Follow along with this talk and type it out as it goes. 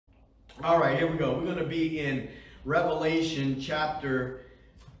All right, here we go. We're going to be in Revelation chapter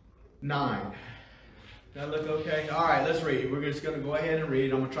 9. That look okay? All right, let's read. We're just going to go ahead and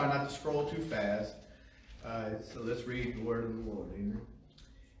read. I'm going to try not to scroll too fast. So let's read the word of the Lord. Amen.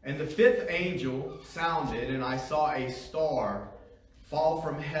 And the fifth angel sounded, and I saw a star fall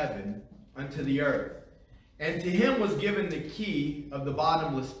from heaven unto the earth. And to him was given the key of the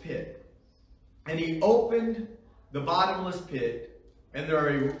bottomless pit. And he opened the bottomless pit, and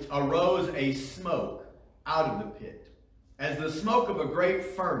there arose a smoke out of the pit, as the smoke of a great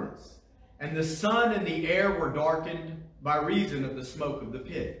furnace. And the sun and the air were darkened by reason of the smoke of the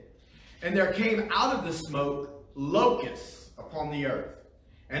pit. And there came out of the smoke locusts upon the earth.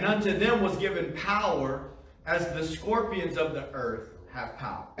 And unto them was given power, as the scorpions of the earth have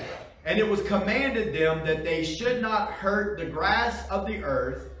power. And it was commanded them that they should not hurt the grass of the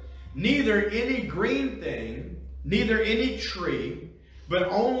earth, neither any green thing, neither any tree, but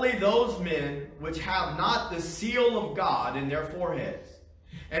only those men which have not the seal of God in their foreheads.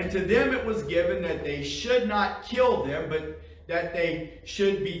 And to them it was given that they should not kill them, but that they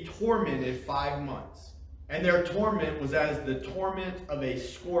should be tormented 5 months. And their torment was as the torment of a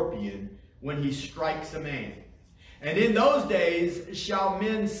scorpion when he strikes a man. And in those days shall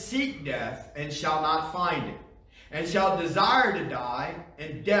men seek death, and shall not find it, and shall desire to die,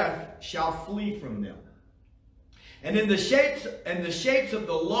 and death shall flee from them. And the shapes of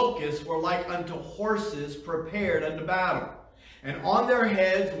the locusts were like unto horses prepared unto battle. And on their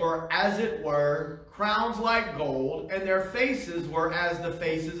heads were, as it were, crowns like gold, and their faces were as the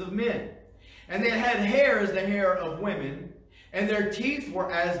faces of men. And they had hair as the hair of women, and their teeth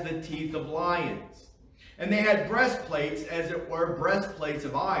were as the teeth of lions. And they had breastplates, as it were, breastplates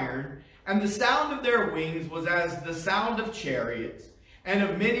of iron, and the sound of their wings was as the sound of chariots, and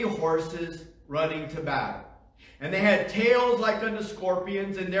of many horses running to battle. And they had tails like unto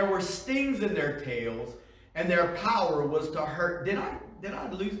scorpions, and there were stings in their tails, and their power was to hurt. Did I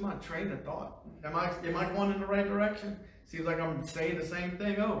lose my train of thought? Am I going in the right direction? Seems like I'm saying the same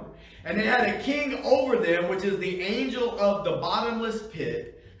thing over. And they had a king over them, which is the angel of the bottomless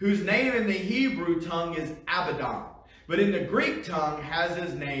pit, whose name in the Hebrew tongue is Abaddon, but in the Greek tongue has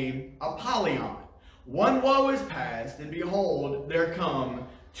his name Apollyon. One woe is past, and behold, there come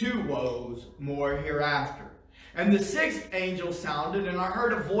 2 woes more hereafter. And the sixth angel sounded, and I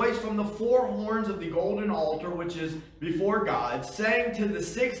heard a voice from the 4 horns of the golden altar, which is before God, saying to the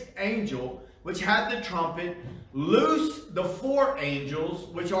sixth angel, which had the trumpet, loose the 4 angels,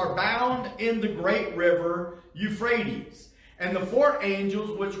 which are bound in the great river Euphrates. And the 4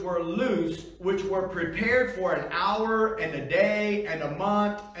 angels which were loosed, which were prepared for an hour, and a day, and a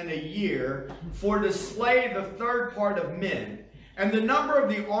month, and a year, for to slay the 3rd part of men. And the number of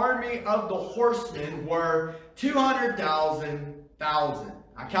the army of the horsemen were 200,000.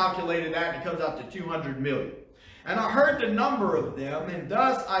 I calculated that, and it comes out to 200 million. And I heard the number of them, and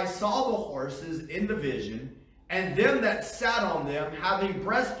thus I saw the horses in the vision, and them that sat on them, having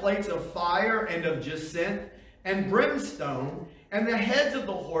breastplates of fire and of jacinth and brimstone, and the heads of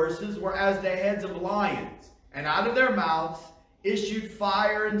the horses were as the heads of lions, and out of their mouths issued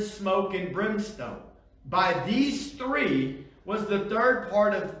fire and smoke and brimstone. By these 3 was the 3rd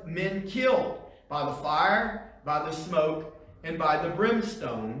part of men killed, by the fire, by the smoke, and by the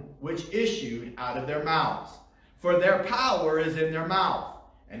brimstone, which issued out of their mouths. For their power is in their mouth,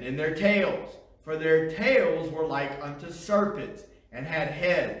 and in their tails. For their tails were like unto serpents, and had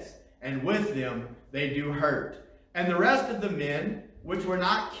heads, and with them they do hurt. And the rest of the men, which were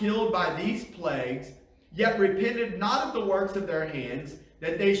not killed by these plagues, yet repented not of the works of their hands,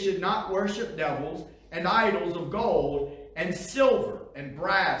 that they should not worship devils, and idols of gold, and silver, and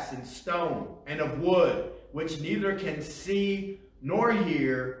brass, and stone, and of wood, which neither can see, nor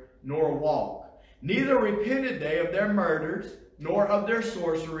hear, nor walk. Neither repented they of their murders, nor of their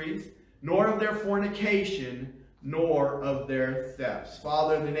sorceries, nor of their fornication, nor of their thefts.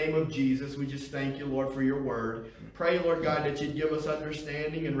 Father, in the name of Jesus, we just thank you, Lord, for your word. Pray, Lord God, that you'd give us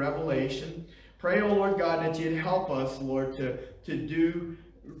understanding and revelation. Pray, oh Lord God, that you'd help us, Lord, to do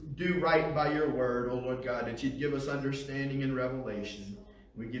right by your word, oh Lord God, that you'd give us understanding and revelation.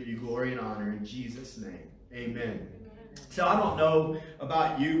 We give you glory and honor in Jesus' name. Amen. So I don't know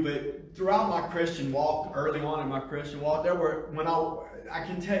about you, but throughout my Christian walk, early on in my Christian walk, there were, I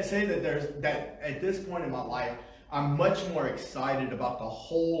can say that at this point in my life, I'm much more excited about the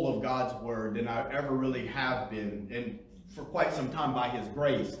whole of God's word than I ever really have been. And for quite some time, by his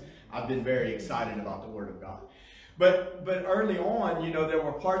grace, I've been very excited about the word of God. But early on, you know, there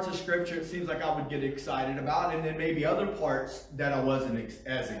were parts of Scripture it seems like I would get excited about, and then maybe other parts that I wasn't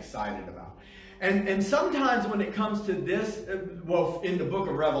as excited about. And sometimes when it comes to this, well, in the book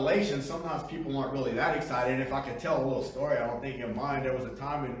of Revelation, sometimes people aren't really that excited. If I could tell a little story, I don't think you'll mind. There was a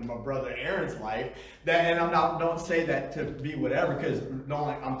time in my brother Aaron's life that, and don't say that to be whatever, because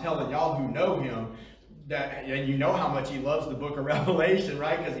I'm telling y'all who know him, that, and you know how much he loves the book of Revelation,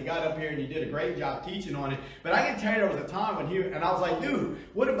 right? Because he got up here and he did a great job teaching on it. But I can tell you there was a time when and I was like, dude,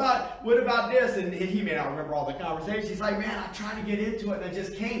 what about this? And he may not remember all the conversations. He's like, man, I tried to get into it and I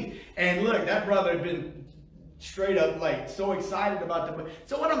just can't. And look, that brother had been straight up like so excited about the book.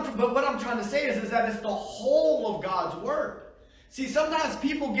 So what I'm trying to say is that it's the whole of God's word. See, sometimes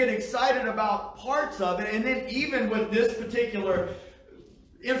people get excited about parts of it, and then even with this particular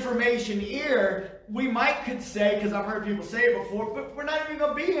information here, we could say, because I've heard people say it before, but we're not even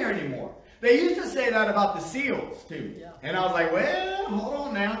going to be here anymore. They used to say that about the seals too. Yeah. And I was like, well, hold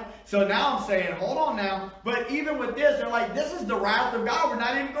on now. So now I'm saying, hold on now. But even with this, they're like, this is the wrath of God. We're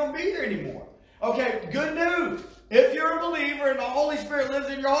not even going to be here anymore. Okay, good news. If you're a believer and the Holy Spirit lives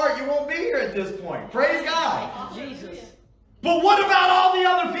in your heart, you won't be here at this point. Praise God. Jesus. But what about all the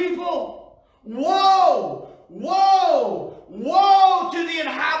other people? Woe! Woe! Woe to the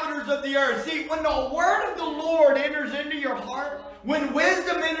inhabitants of the earth. See, when the word of the Lord enters into your heart, when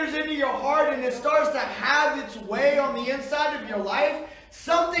wisdom enters into your heart and it starts to have its way on the inside of your life,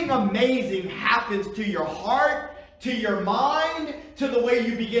 something amazing happens to your heart, to your mind, to the way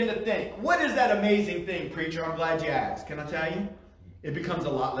you begin to think. What is that amazing thing, preacher? I'm glad you asked. Can I tell you? It becomes a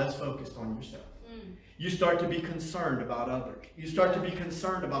lot less focused on yourself. You start to be concerned about others. You start to be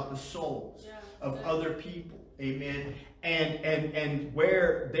concerned about the souls of other people. Amen. And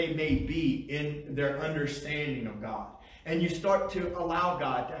where they may be in their understanding of God. And you start to allow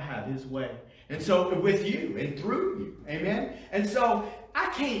God to have his way. And so with you and through you. Amen. And so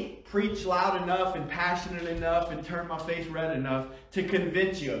I can't preach loud enough and passionate enough and turn my face red enough to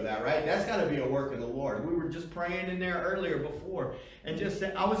convince you of that, right? That's got to be a work of the Lord. We were just praying in there earlier before. And just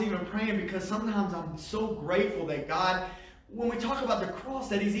said, I was even praying because sometimes I'm so grateful that God, when we talk about the cross,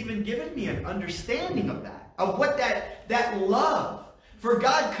 that he's even given me an understanding of that. Of what that love. For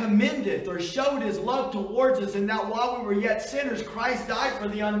God commendeth or showed his love towards us, and that while we were yet sinners, Christ died for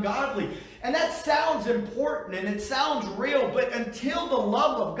the ungodly. And that sounds important and it sounds real, but until the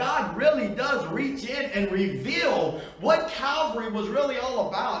love of God really does reach in and reveal what Calvary was really all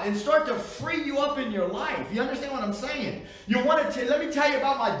about and start to free you up in your life. You understand what I'm saying? You want to, let me tell you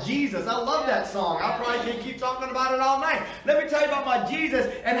about my Jesus. I love that song. I probably can keep talking about it all night. Let me tell you about my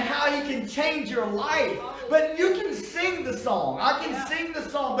Jesus and how he can change your life. But you can sing the song. I can sing the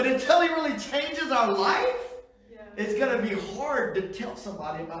song, but until he really changes our life, it's going to be hard to tell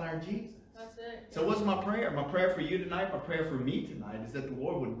somebody about our Jesus. So what's my prayer? My prayer for you tonight, my prayer for me tonight is that the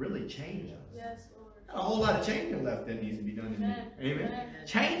Lord would really change us. Yes, Lord. A whole lot of changing left that needs to be done in me. Amen. Amen.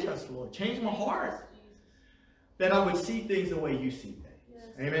 Change us, Lord. Change my heart. That I would see things the way you see things. Yes.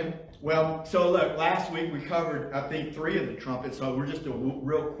 Amen. Well, so look, last week we covered, I think, 3 of the trumpets. So we're just a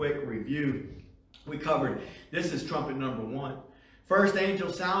real quick review. We covered, this is trumpet number 1. First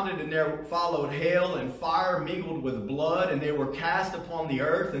angel sounded, and there followed hail and fire mingled with blood, and they were cast upon the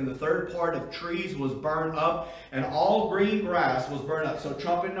earth, and the third part of trees was burned up, and all green grass was burned up. So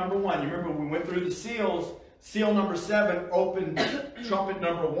trumpet number 1, you remember we went through the seals. Seal number 7 opened trumpet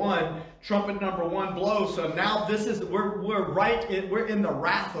number 1. Trumpet number 1 blows. So now this is, we're in the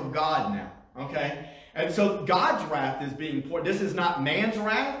wrath of God now. Okay? And so God's wrath is being poured. This is not man's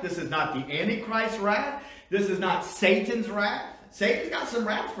wrath. This is not the Antichrist's wrath. This is not Satan's wrath. Satan's got some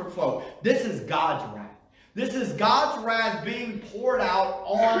wrath for folk. This is God's wrath. This is God's wrath being poured out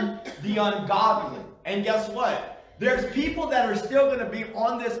on the ungodly. And guess what? There's people that are still going to be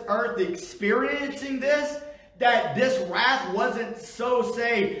on this earth experiencing this, that this wrath wasn't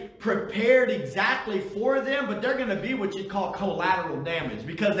prepared exactly for them, but they're going to be what you'd call collateral damage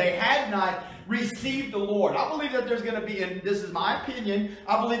because they had not received the Lord. I believe that there's going to be, and this is my opinion,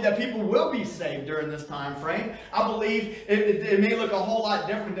 I believe that people will be saved during this time frame. I believe it may look a whole lot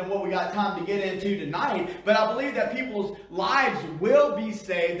different than what we got time to get into tonight, but I believe that people's lives will be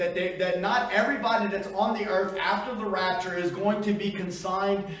saved, that not everybody that's on the earth after the rapture is going to be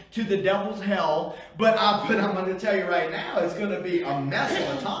consigned to the devil's hell, but I'm going to tell you right now, it's going to be a mess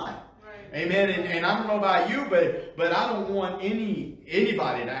of a time. Amen. And I don't know about you, but I don't want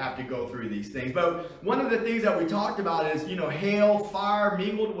anybody to have to go through these things. But one of the things that we talked about is, hail, fire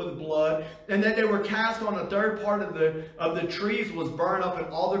mingled with blood, and that they were cast on a third part of the trees was burned up, and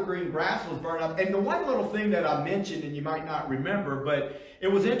all the green grass was burned up. And the one little thing that I mentioned, and you might not remember, but it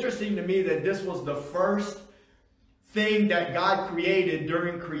was interesting to me that this was the first thing that God created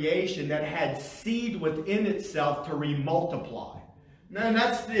during creation that had seed within itself to remultiply. And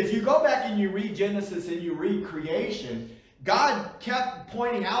that's, if you go back and you read Genesis and you read creation, God kept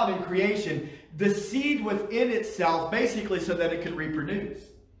pointing out in creation the seed within itself, basically so that it could reproduce.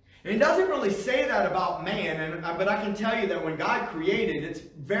 And it doesn't really say that about man, but I can tell you that when God created, it's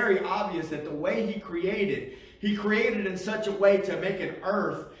very obvious that the way He created in such a way to make an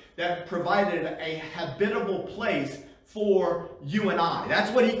earth that provided a habitable place for you and I. That's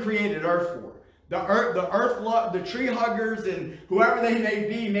what He created earth for. The tree huggers and whoever they may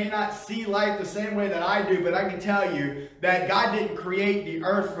be may not see life the same way that I do, but I can tell you that God didn't create the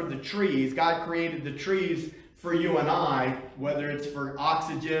earth for the trees. God created the trees for you and I, whether it's for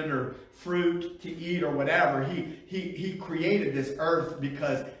oxygen or fruit to eat or whatever. He created this earth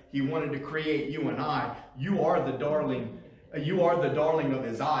because He wanted to create you and I. You are the darling. You are the darling of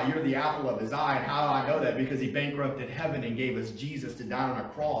His eye. You're the apple of His eye. And how do I know that? Because He bankrupted heaven and gave us Jesus to die on a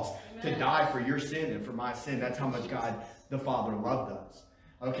cross. Amen. To die for your sin and for my sin. That's how much God the Father loved us.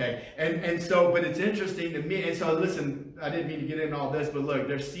 Okay. And so, but it's interesting to me. And so listen, I didn't mean to get into all this, but look,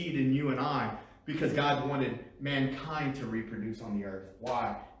 there's seed in you and I because God wanted mankind to reproduce on the earth.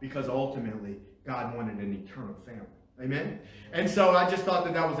 Why? Because ultimately God wanted an eternal family. Amen? And so I just thought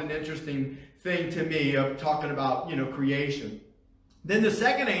that that was an interesting thing to me of talking about, creation. Then the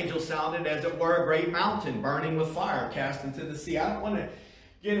second angel sounded, as it were, a great mountain burning with fire cast into the sea. I don't want to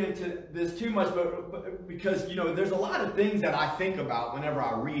get into this too much, but because, there's a lot of things that I think about whenever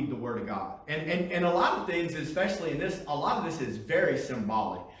I read the Word of God. And a lot of things, especially in this, a lot of this is very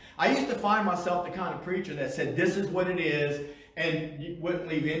symbolic. I used to find myself the kind of preacher that said, this is what it is, and you wouldn't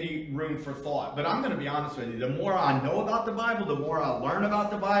leave any room for thought. But I'm going to be honest with you. The more I know about the Bible, the more I learn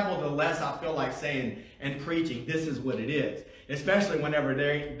about the Bible, the less I feel like saying and preaching, this is what it is. Especially whenever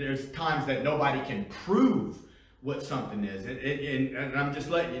there's times that nobody can prove what something is. And I'm just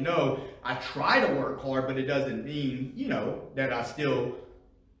letting you know, I try to work hard, but it doesn't mean, that I still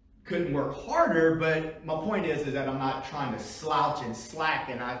couldn't work harder. But my point is that I'm not trying to slouch and slack,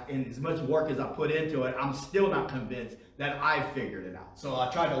 and as much work as I put into it, I'm still not convinced that I figured it out. So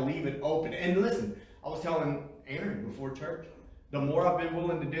I try to leave it open. And listen, I was telling Aaron before church, the more I've been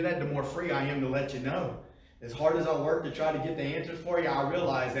willing to do that, the more free I am to let you know. As hard as I work to try to get the answers for you, I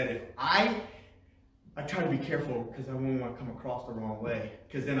realize that if I try to be careful because I won't want to come across the wrong way,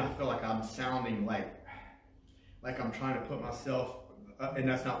 because then I feel like I'm sounding like I'm trying to put myself, and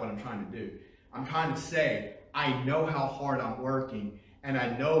that's not what I'm trying to do. I'm trying to say, I know how hard I'm working, and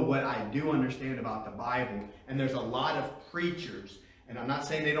I know what I do understand about the Bible. And there's a lot of preachers, and I'm not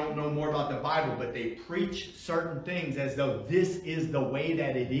saying they don't know more about the Bible, but they preach certain things as though this is the way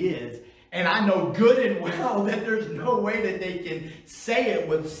that it is. And I know good and well that there's no way that they can say it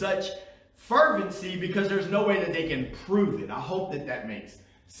with such fervency because there's no way that they can prove it. I hope that that makes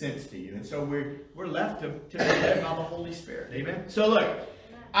sense to you. And so we're left to be led by the Holy Spirit. Amen? So look,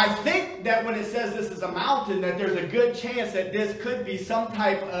 I think that when it says this is a mountain, that there's a good chance that this could be some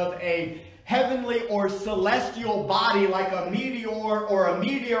type of a heavenly or celestial body like a meteor or a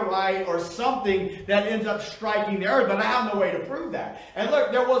meteorite or something that ends up striking the earth. But I have no way to prove that. And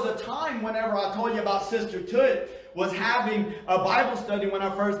look, there was a time whenever I told you about Sister Tut was having a Bible study when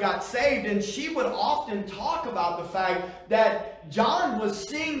I first got saved, and she would often talk about the fact that John was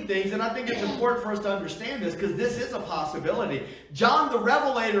seeing things, and I think it's important for us to understand this because this is a possibility. John the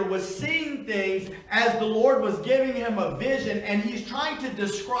Revelator was seeing things as the Lord was giving him a vision, and he's trying to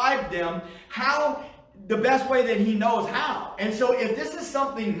describe them how the best way that he knows how. And so if this is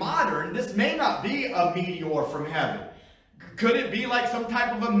something modern, this may not be a meteor from heaven. Could it be like some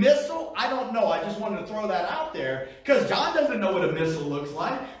type of a missile? I don't know. I just wanted to throw that out there because John doesn't know what a missile looks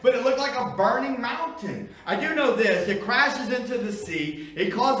like, but it looked like a burning mountain. I do know this. It crashes into the sea.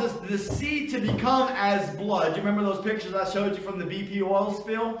 It causes the sea to become as blood. Do you remember those pictures I showed you from the BP oil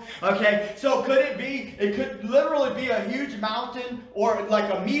spill? Okay, so could it be, it could literally be a huge mountain or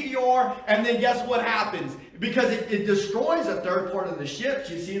like a meteor, and then guess what happens? Because it destroys a third part of the ships.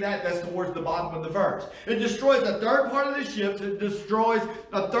 You see that? That's towards the bottom of the verse. It destroys a third part of the ships. It destroys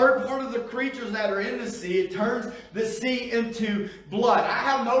a third part of the creatures that are in the sea. It turns the sea into blood. I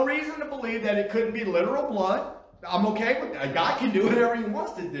have no reason to believe that it couldn't be literal blood. I'm okay with that. God can do whatever He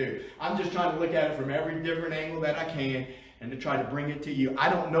wants to do. I'm just trying to look at it from every different angle that I can and to try to bring it to you. I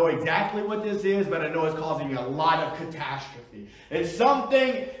don't know exactly what this is, but I know it's causing a lot of catastrophe. It's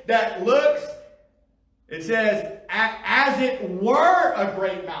something that looks... It says, as it were a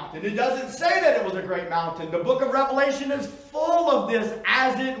great mountain. It doesn't say that it was a great mountain. The book of Revelation is full of this,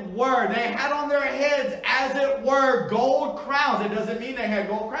 as it were. They had on their heads, as it were, gold crowns. It doesn't mean they had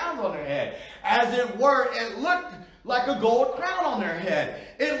gold crowns on their head. As it were, it looked like a gold crown on their head.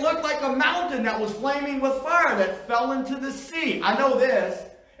 It looked like a mountain that was flaming with fire that fell into the sea. I know this.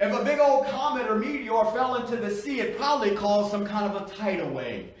 If a big old comet or meteor fell into the sea, it probably caused some kind of a tidal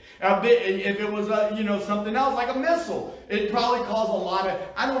wave. If it was something else like a missile, it probably caused a lot of,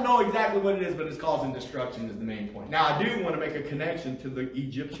 I don't know exactly what it is, but it's causing destruction is the main point. Now, I do want to make a connection to the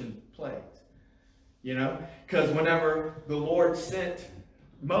Egyptian plagues, because whenever the Lord sent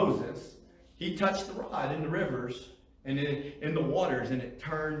Moses, he touched the rod in the rivers and in the waters, and it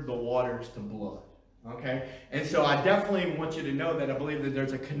turned the waters to blood. Okay? And so I definitely want you to know that I believe that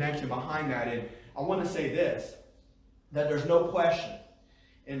there's a connection behind that. And I want to say this, that there's no question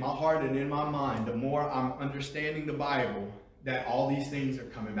in my heart and in my mind, the more I'm understanding the Bible, that all these things are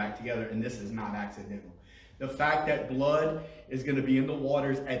coming back together, and this is not accidental. The fact that blood is going to be in the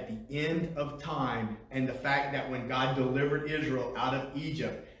waters at the end of time, and the fact that when God delivered Israel out of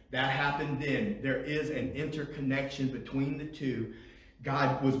Egypt, that happened then. There is an interconnection between the two.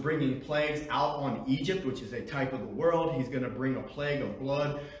 God was bringing plagues out on Egypt, which is a type of the world. He's going to bring a plague of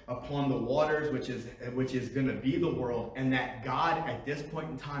blood upon the waters, which is going to be the world. And that God, at this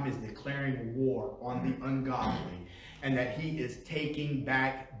point in time, is declaring war on the ungodly. And that he is taking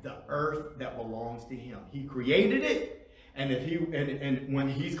back the earth that belongs to him. He created it. And when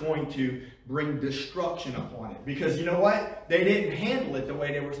he's going to bring destruction upon it. Because you know what? They didn't handle it the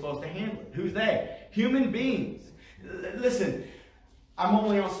way they were supposed to handle it. Who's they? Human beings. Listen. I'm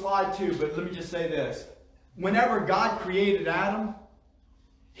only on slide 2, but let me just say this. Whenever God created Adam,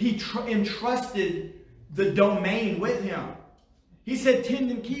 he entrusted the domain with him. He said,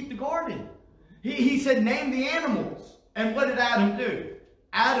 tend and keep the garden. He said, name the animals. And what did Adam do?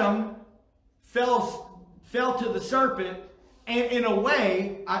 Adam fell to the serpent, and in a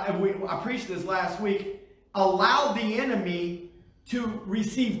way, I preached this last week, allowed the enemy to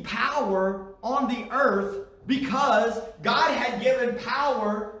receive power on the earth, because God had given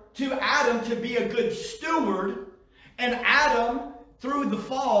power to Adam to be a good steward, and Adam, through the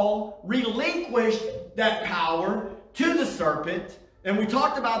fall, relinquished that power to the serpent, and we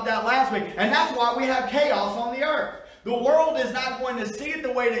talked about that last week, and that's why we have chaos on the earth. The world is not going to see it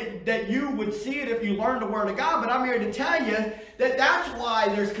the way that you would see it if you learned the Word of God, but I'm here to tell you that that's why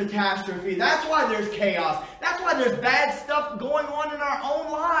there's catastrophe, that's why there's chaos, that's why there's bad stuff going on in our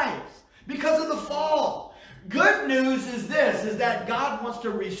own lives, because of the fall. Good news is this, is that God wants to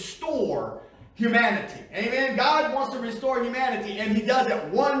restore humanity. Amen? God wants to restore humanity, and he does it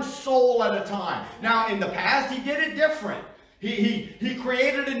one soul at a time. Now, in the past, he did it different. He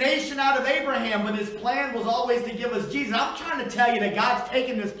created a nation out of Abraham, but his plan was always to give us Jesus. I'm trying to tell you that God's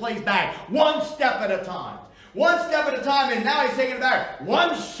taking this place back one step at a time. One step at a time, and now he's taking it back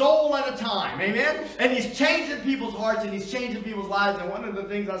one soul at a time. Amen? And he's changing people's hearts, and he's changing people's lives. And one of the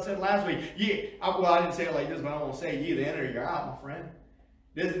things I said last week, I didn't say it like this, but I won't say it. You either in or you're out, my friend.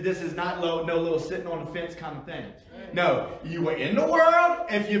 This is not no little sitting on the fence kind of thing. No, you were in the world.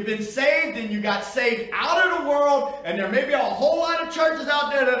 If you've been saved, then you got saved out of the world. And there may be a whole lot of churches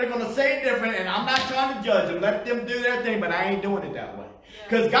out there that are going to say it different. And I'm not trying to judge them. Let them do their thing, but I ain't doing it that way.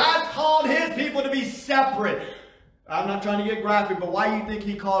 Because God called his people to be separate. I'm not trying to get graphic, but why do you think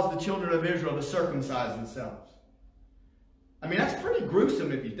he caused the children of Israel to circumcise themselves? I mean, that's pretty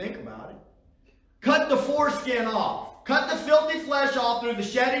gruesome if you think about it. Cut the foreskin off. Cut the filthy flesh off through the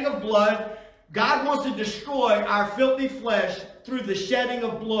shedding of blood. God wants to destroy our filthy flesh through the shedding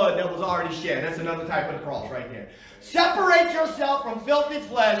of blood that was already shed. That's another type of cross right there. Separate yourself from filthy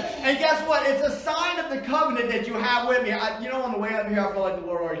flesh. And guess what? It's a sign of the covenant that you have with me. On the way up here, I feel like the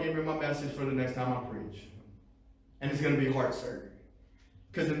Lord already gave me my message for the next time I preach. And it's going to be heart surgery.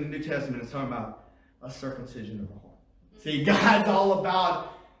 Because in the New Testament, it's talking about a circumcision of the heart. See, God's all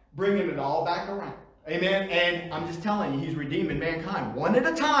about bringing it all back around. Amen. And I'm just telling you, he's redeeming mankind one at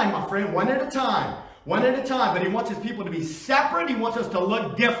a time, my friend, one at a time. One at a time. But he wants his people to be separate. He wants us to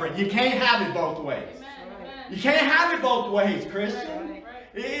look different. You can't have it both ways. Amen. You can't have it both ways, Christian.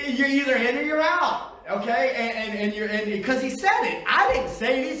 Right. You're either in or you're out. Okay? And because he said it. I didn't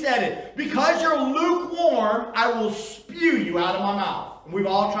say it. He said it. Because you're lukewarm, I will spew you out of my mouth. And we've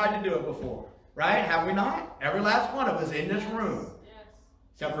all tried to do it before. Right? Have we not? Every last one of us in this room. Yes.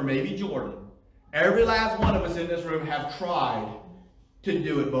 Except for maybe Jordan. Every last one of us in this room have tried to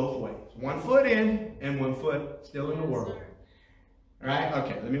do it both ways. One foot in and one foot still in the world. All right?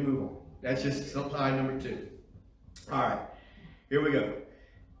 Okay, let me move on. That's just slide number 2. All right, here we go.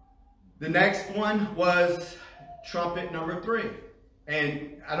 The next one was trumpet number 3.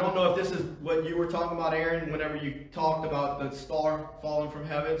 And I don't know if this is what you were talking about, Aaron, whenever you talked about the star falling from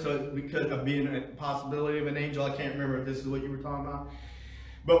heaven. So because of being a possibility of an angel, I can't remember if this is what you were talking about.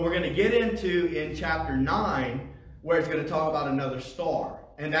 But we're going to get into, in chapter 9, where it's going to talk about another star.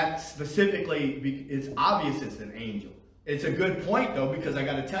 And that specifically, it's obvious it's an angel. It's a good point, though, because I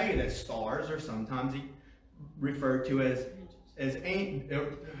got to tell you that stars are sometimes referred to as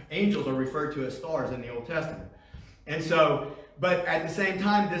angels are referred to as stars in the Old Testament. And so, but at the same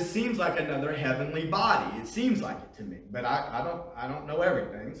time, this seems like another heavenly body. It seems like it to me, but I don't know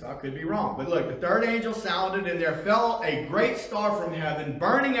everything, so I could be wrong. But look, the third angel sounded, and there fell a great star from heaven,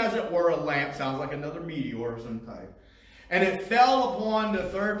 burning as it were a lamp. Sounds like another meteor of some type. And it fell upon the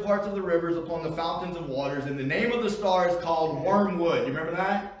third parts of the rivers, upon the fountains of waters. And the name of the star is called Wormwood. You remember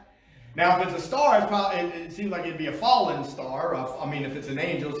that? Now, if it's a star, it seems like it'd be a fallen star. I mean, if it's an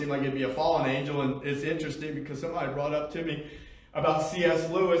angel, it seems like it'd be a fallen angel. And it's interesting because somebody brought up to me about C.S.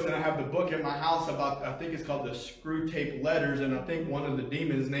 Lewis, and I have the book in my house about, I think it's called the Screw Tape Letters, and I think one of the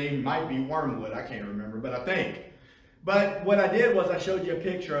demons' name might be Wormwood. I can't remember, but I think. But what I did was I showed you a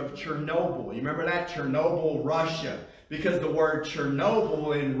picture of Chernobyl. You remember that? Chernobyl, Russia. Because the word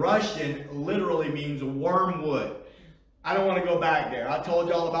Chernobyl in Russian literally means wormwood. I don't want to go back there. I told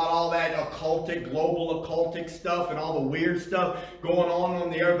y'all about all that occultic, global occultic stuff and all the weird stuff going on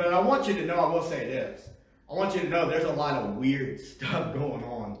the earth. But I want you to know, I will say this. I want you to know there's a lot of weird stuff going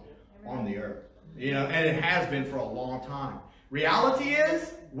on the earth. You know, and it has been for a long time. Reality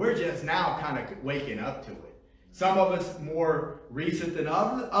is, we're just now kind of waking up to it. Some of us more recent than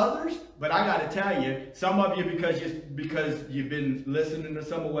others, but I got to tell you, some of you because you've been listening to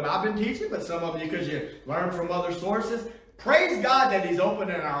some of what I've been teaching, but some of you because you learned from other sources. Praise God that He's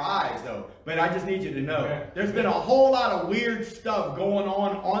opening our eyes, though. But I just need you to know, there's been a whole lot of weird stuff going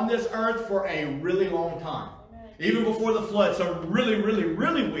on this earth for a really long time. Even before the flood, some really, really,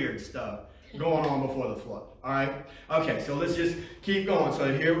 really weird stuff going on before the flood. All right. Okay. So let's just keep going.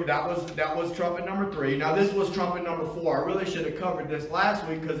 So here, that was trumpet number 3. Now this was trumpet number 4. I really should have covered this last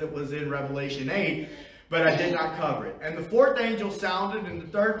week because it was in Revelation 8, but I did not cover it. And the fourth angel sounded, and the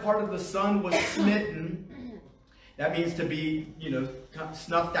third part of the sun was smitten. That means to be,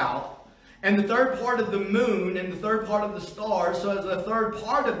 snuffed out. And the third part of the moon and the third part of the stars, so as the third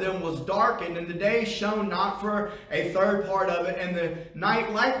part of them was darkened, and the day shone not for a third part of it, and the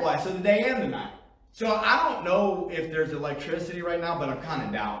night likewise, so the day and the night. So I don't know if there's electricity right now, but I'm kind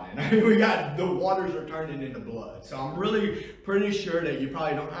of doubting it. I mean, the waters are turning into blood. So I'm really pretty sure that you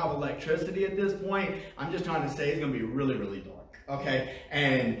probably don't have electricity at this point. I'm just trying to say it's going to be really, really dark. Okay?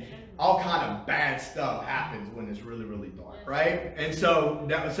 And all kind of bad stuff happens when it's really, really dark, right? And so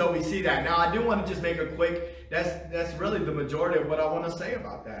we see that. Now, I do want to just make a quick, that's really the majority of what I want to say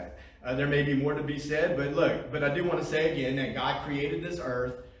about that. There may be more to be said, but I do want to say again that God created this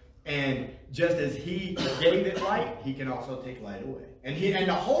earth, and just as He gave it light, He can also take light away. And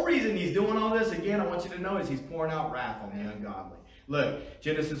the whole reason He's doing all this, again, I want you to know, is He's pouring out wrath on the ungodly. Look,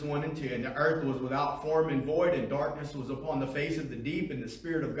 Genesis 1 and 2, and the earth was without form and void, and darkness was upon the face of the deep, and the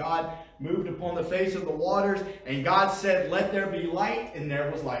Spirit of God moved upon the face of the waters. And God said, let there be light, and there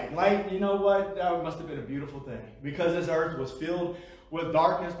was light. Light, you know what? That must have been a beautiful thing, because this earth was filled with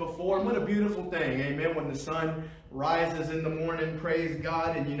darkness before. And what a beautiful thing, amen, when the sun rises in the morning, praise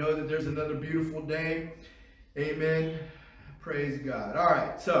God, and you know that there's another beautiful day. Amen. Praise God. All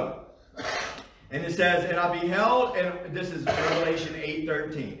right, so... And it says, and I beheld, and this is Revelation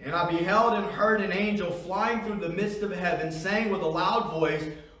 8:13. And I beheld and heard an angel flying through the midst of heaven, saying with a loud voice,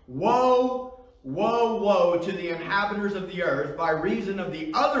 Woe, woe, woe to the inhabitants of the earth, by reason of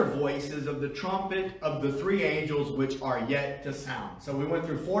the other voices of the trumpet of the 3 angels which are yet to sound. So we went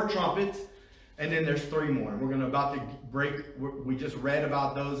through 4 trumpets, and then there's 3 more. And we're about to break, we just read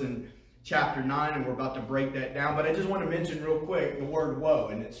about those in chapter 9, and we're about to break that down. But I just want to mention real quick the word woe,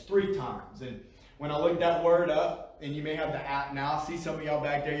 and it's 3 times. And when I looked that word up, and you may have the app now, I see some of y'all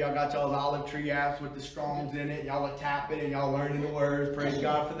back there, y'all got y'all's Olive Tree apps with the Strongs in it. Y'all are tapping and y'all learning the words. Praise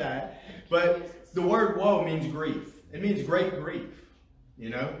God for that. But the word woe means grief. It means great grief,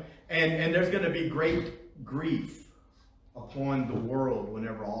 And there's going to be great grief upon the world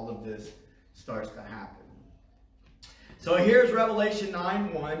whenever all of this starts to happen. So here's Revelation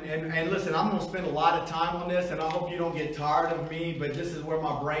 9:1, and listen, I'm going to spend a lot of time on this, and I hope you don't get tired of me, but this is where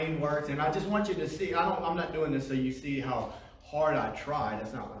my brain works, and I just want you to see, I'm not doing this so you see how hard I try.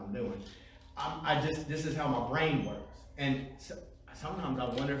 That's not what I'm doing. This is how my brain works, and sometimes I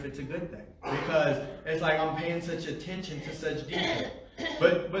wonder if it's a good thing, because it's like I'm paying such attention to such detail.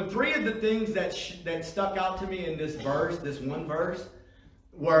 But 3 of the things that stuck out to me in this one verse,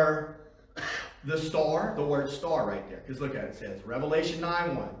 were the star, the word star right there. Because look at it, it says, Revelation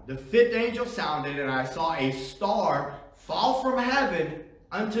 9:1. The 5th angel sounded, and I saw a star fall from heaven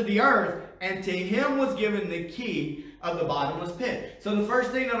unto the earth, and to him was given the key of the bottomless pit. So the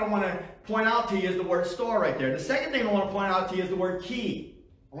first thing that I want to point out to you is the word star right there. The second thing I want to point out to you is the word key.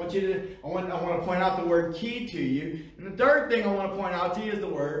 I want to point out the word key to you. And the third thing I want to point out to you is the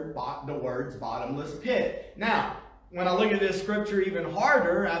words bottomless pit. Now, when I look at this scripture even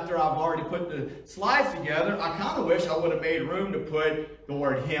harder, after I've already put the slides together, I kind of wish I would have made room to put the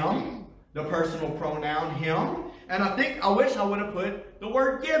word him, the personal pronoun him, and I wish I would have put the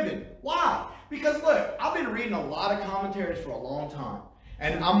word given. Why? Because look, I've been reading a lot of commentaries for a long time.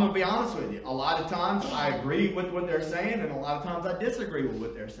 And I'm going to be honest with you, a lot of times I agree with what they're saying, and a lot of times I disagree with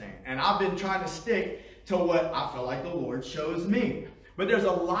what they're saying. And I've been trying to stick to what I feel like the Lord shows me. But there's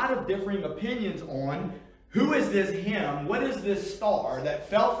a lot of differing opinions on who is this him, what is this star that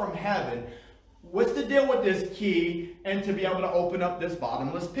fell from heaven, what's the deal with this key, and to be able to open up this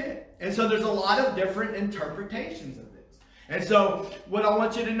bottomless pit. And so there's a lot of different interpretations of this. And so what I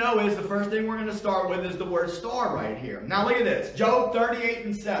want you to know is the first thing we're going to start with is the word star right here. Now look at this. Job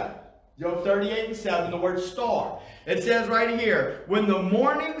 38:7. Job 38:7, the word star. It says right here, when the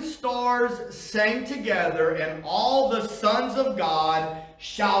morning stars sang together and all the sons of God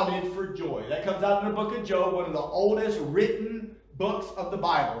shouted for joy. That comes out in the book of Job, one of the oldest written books of the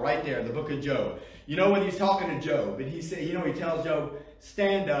Bible, right there, the book of Job. You know, when he's talking to Job, and he tells Job,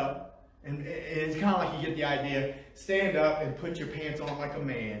 stand up. And it's kind of like you get the idea. Stand up and put your pants on like a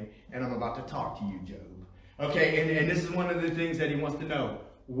man, and I'm about to talk to you, Job. Okay, and this is one of the things that he wants to know.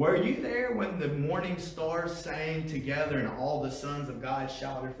 Were you there when the morning stars sang together and all the sons of God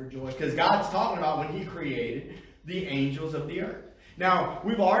shouted for joy? Because God's talking about when he created the angels of the earth. Now,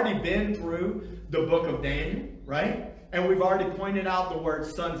 we've already been through the book of Daniel, right? And we've already pointed out the word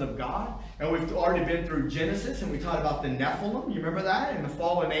sons of God. And we've already been through Genesis, and we talked about the Nephilim. You remember that? And the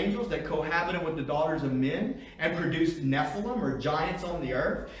fallen angels that cohabited with the daughters of men and produced Nephilim, or giants on the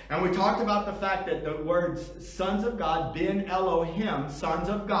earth. And we talked about the fact that the words sons of God, Ben Elohim, sons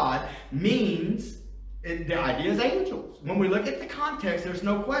of God, means, the idea is angels. When we look at the context, there's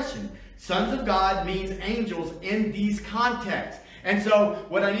no question. Sons of God means angels in these contexts. And so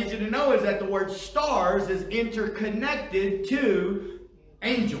what I need you to know is that the word stars is interconnected to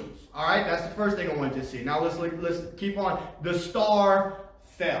angels. All right, that's the first thing I want you to see. Now let's keep on. The star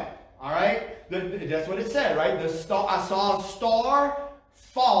fell. All right, that's what it said, right? The star. I saw a star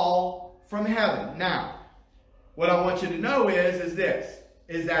fall from heaven. Now, what I want you to know is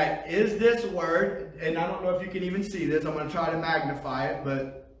this word, and I don't know if you can even see this. I'm going to try to magnify it,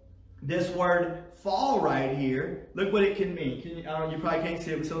 but this word fall right here, look what it can mean. You probably can't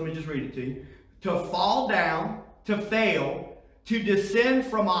see it, so let me just read it to you. To fall down, to fail, to descend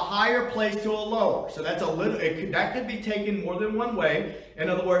from a higher place to a lower. So that's that could be taken more than one way. In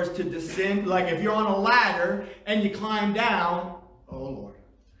other words, to descend, like if you're on a ladder and you climb down, oh Lord,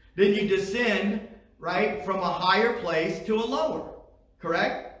 then you descend, right, from a higher place to a lower.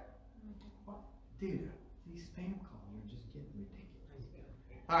 Correct? Dude, these spam calls are just getting ridiculous.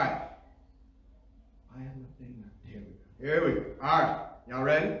 All right. I have my thing. Here we go. All right. Y'all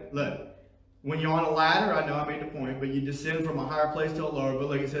ready? Look. When you're on a ladder, I know I made the point, but you descend from a higher place to a lower. But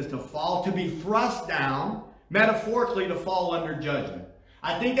like it says, to fall, to be thrust down, metaphorically to fall under judgment.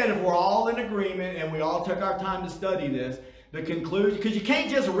 I think that if we're all in agreement and we all took our time to study this, the conclusion, because you can't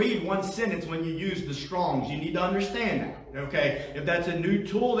just read one sentence when you use the Strongs. You need to understand that, okay? If that's a new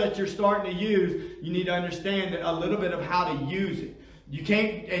tool that you're starting to use, you need to understand a little bit of how to use it. You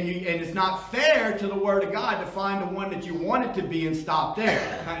can't, and it's not fair to the Word of God to find the one that you want it to be and stop there.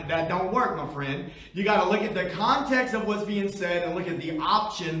 That don't work, my friend. You got to look at the context of what's being said and look at the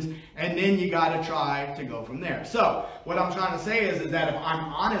options, and then you got to try to go from there. So, what I'm trying to say is that if I'm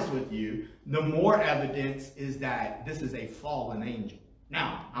honest with you, the more evidence is that this is a fallen angel.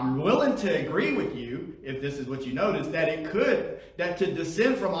 Now, I'm willing to agree with you, if this is what you notice, that to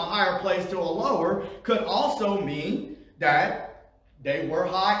descend from a higher place to a lower could also mean that they were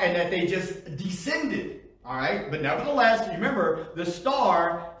high and that they just descended. All right? But nevertheless, remember, the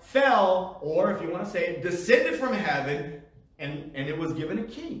star fell, or if you want to say it, descended from heaven, and it was given a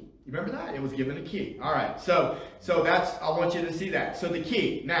key. You remember that? It was given a key. All right. So that's, I want you to see that. So the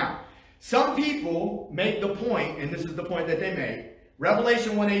key. Now, some people make the point, and this is the point that they make.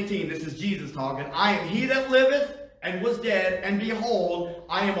 Revelation 1:18, this is Jesus talking. I am he that liveth and was dead, and behold,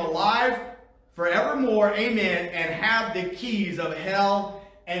 I am alive forevermore, amen, and have the keys of hell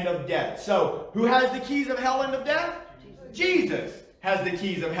and of death. So, who has the keys of hell and of death? Jesus has the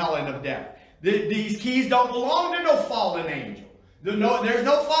keys of hell and of death. These keys don't belong to no fallen angel. There's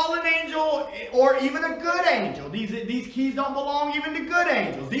no fallen angel or even a good angel. These keys don't belong even to good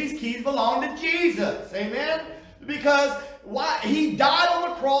angels. These keys belong to Jesus, amen? Because why? He died on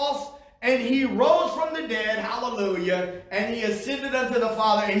the cross, and he rose from the dead, hallelujah, and he ascended unto the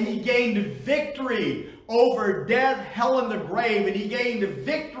Father, and he gained victory over death, hell, and the grave, and he gained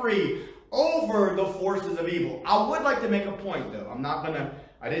victory over the forces of evil. I would like to make a point, though.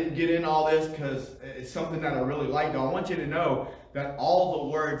 I didn't get in all this because it's something that I really like, though. I want you to know that all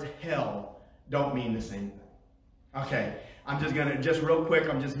the words hell don't mean the same thing. Okay, just real quick,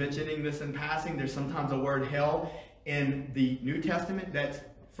 I'm just mentioning this in passing. There's sometimes a word hell in the New Testament that's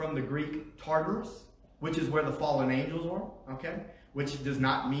from the Greek Tartarus, which is where the fallen angels are, okay? Which does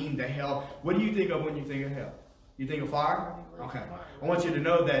not mean the hell. What do you think of when you think of hell? You think of fire? Okay. I want you to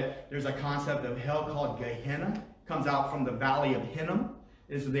know that there's a concept of hell called Gehenna. Comes out from the valley of Hinnom.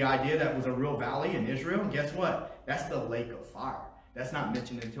 This is the idea that was a real valley in Israel. And guess what? That's the lake of fire. That's not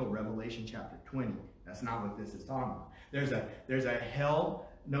mentioned until Revelation chapter 20. That's not what this is talking about. There's a hell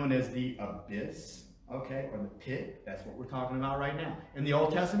known as the abyss, okay, or the pit. That's what we're talking about right now. In the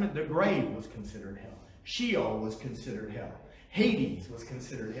Old Testament, the grave was considered hell. Sheol was considered hell. Hades was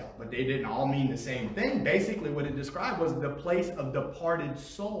considered hell, but they didn't all mean the same thing. Basically, what it described was the place of departed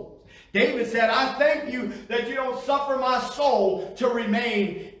souls. David said, I thank you that you don't suffer my soul to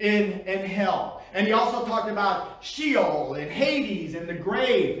remain in hell. And he also talked about Sheol and Hades and the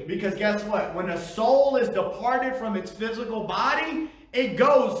grave, because guess what? When a soul is departed from its physical body, it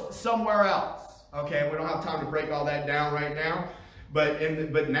goes somewhere else. Okay, we don't have time to break all that down right now,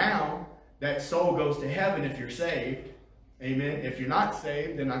 but now that soul goes to heaven if you're saved. Amen. If you're not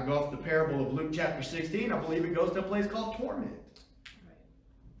saved, then I go off the parable of Luke chapter 16. I believe it goes to a place called torment.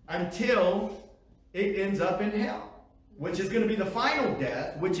 Until it ends up in hell, which is going to be the final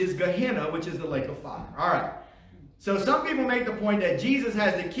death, which is Gehenna, which is the lake of fire. All right. So some people make the point that Jesus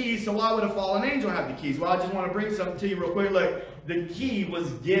has the keys, so why would a fallen angel have the keys? Well, I just want to bring something to you real quick. Look, the key was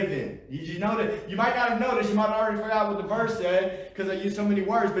given. Did you know that? You might not have noticed. You might have already forgot what the verse said because I used so many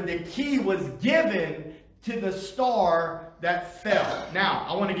words, but the key was given to the star that fell. Now,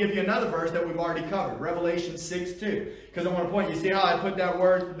 I want to give you another verse that we've already covered, Revelation 6:2. Because I want to point, you see how I put that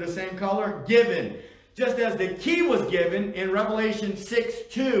word the same color? Given. Just as the key was given in Revelation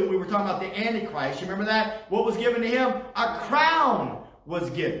 6:2, we were talking about the Antichrist. You remember that? What was given to him? A crown was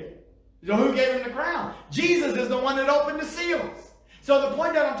given. So who gave him the crown? Jesus is the one that opened the seals. So the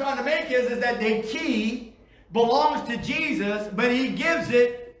point that I'm trying to make is that the key belongs to Jesus, but he gives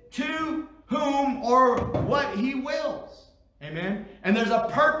it to whom or what he wills. Amen. And there's a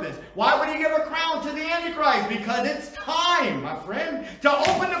purpose. Why would he give a crown to the Antichrist? Because it's time, my friend, to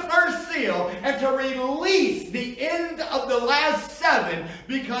open the first seal and to release the end of the last seven,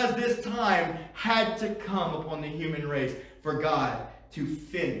 because this time had to come upon the human race for God to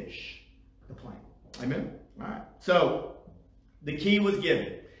finish the plan. Amen. All right. So the key was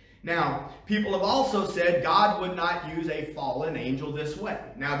given. Now, people have also said God would not use a fallen angel this way.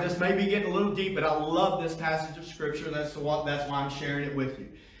 Now, this may be getting a little deep, but I love this passage of Scripture. That's why I'm sharing it with you.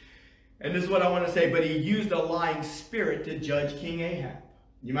 And this is what I want to say. But he used a lying spirit to judge King Ahab.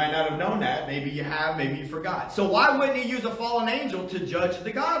 You might not have known that. Maybe you have. Maybe you forgot. So why wouldn't he use a fallen angel to judge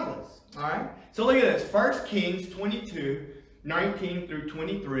the godless? All right. So look at this. 1 Kings 22:19 through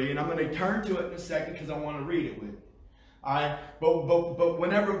 23. And I'm going to turn to it in a second because I want to read it with you. All right, but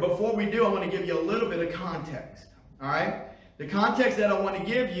before we do, I want to give you a little bit of context. All right, the context that I want to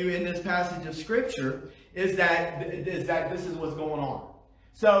give you in this passage of Scripture is that this is what's going on.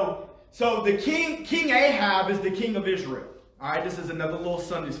 So the King Ahab is the king of Israel. All right, this is another little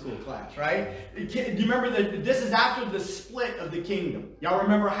Sunday school class, right? Do you remember that this is after the split of the kingdom? Y'all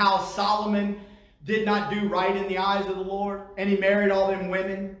remember how Solomon did not do right in the eyes of the Lord, and he married all them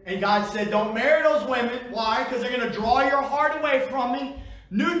women, and God said, don't marry those women. Why? Because they're going to draw your heart away from me.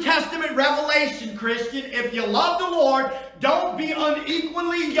 New Testament revelation, Christian, if you love the Lord, don't be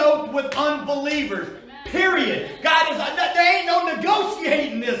unequally yoked with unbelievers. Amen. Period. God is, there ain't no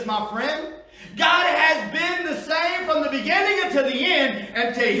negotiating this, my friend. God has been the same from the beginning until the end,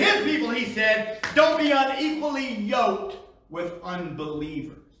 and to his people he said, don't be unequally yoked with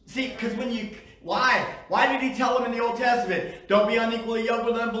unbelievers. See, because when you... Why? Why did he tell them in the Old Testament, don't be unequally yoked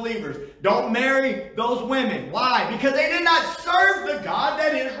with unbelievers? Don't marry those women. Why? Because they did not serve the God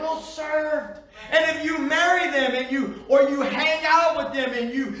that Israel served. And if you marry them and you hang out with them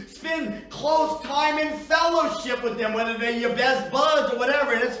and you spend close time in fellowship with them, whether they're your best buds or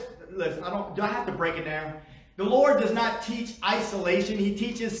whatever, listen, do I have to break it down? The Lord does not teach isolation. He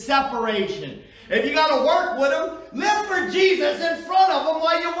teaches separation. If you got to work with them, live for Jesus in front of them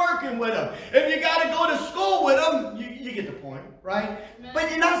while you're working with them. If you got to go to school with them, you get the point, right? Amen. But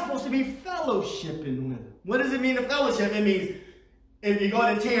you're not supposed to be fellowshipping with them. What does it mean to fellowship? It means if you go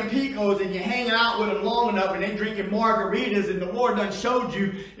to Tampico's and you're hanging out with them long enough and they drinking margaritas and the Lord done showed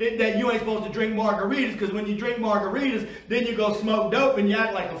you that you ain't supposed to drink margaritas, because when you drink margaritas, then you go smoke dope and you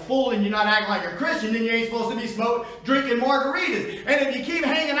act like a fool and you're not acting like a Christian, then you ain't supposed to be drinking margaritas. And if you keep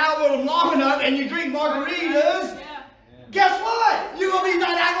hanging out with them long enough and you drink margaritas, guess what? You're going to be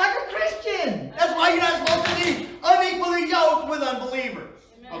not acting like a Christian. That's why you're not supposed to be unequally yoked with unbelievers.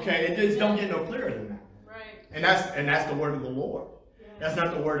 Okay, it just don't get no clearer than that. Right. And that's the word of the Lord. That's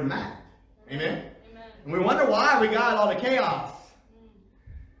not the word of man. Amen? Amen. And we wonder why we got all the chaos.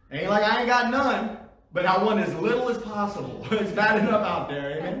 Ain't like I ain't got none, but I want as little as possible. It's bad enough out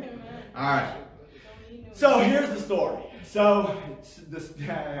there. Amen? Amen. All right. So here's the story. So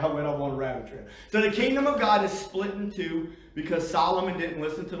I went off on a rabbit trail. So the kingdom of God is split in two because Solomon didn't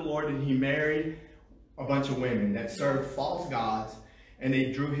listen to the Lord and he married a bunch of women that served false gods, and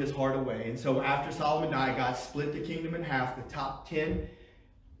they drew his heart away. And so after Solomon died, God split the kingdom in half. The top 10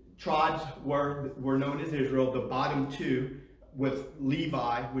 tribes were known as Israel. The bottom 2, with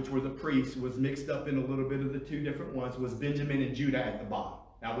Levi, which were the priests, was mixed up in a little bit of the 2 different ones, was Benjamin and Judah at the bottom.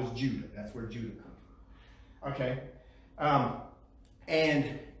 That was Judah. That's where Judah comes from. Okay.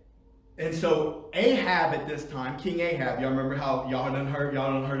 And so Ahab at this time, King Ahab, y'all remember how y'all done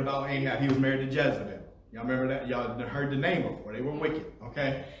heard about Ahab? He was married to Jezebel. Y'all remember that? Y'all heard the name before. They were wicked,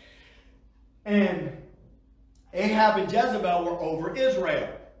 okay? And Ahab and Jezebel were over Israel.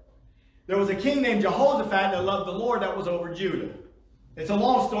 There was a king named Jehoshaphat that loved the Lord that was over Judah. It's a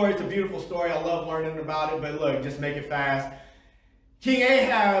long story. It's a beautiful story. I love learning about it, but look, just make it fast. King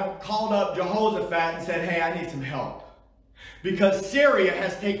Ahab called up Jehoshaphat and said, hey, I need some help, because Syria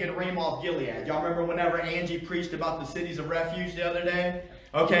has taken Ramoth Gilead. Y'all remember whenever Angie preached about the cities of refuge the other day?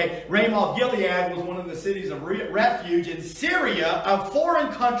 Okay, Ramoth Gilead was one of the cities of refuge, and Syria, a foreign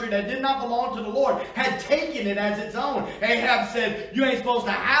country that did not belong to the Lord, had taken it as its own. Ahab said, you ain't supposed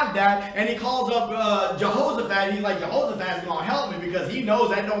to have that, and he calls up Jehoshaphat, and he's like, Jehoshaphat's going to help me because he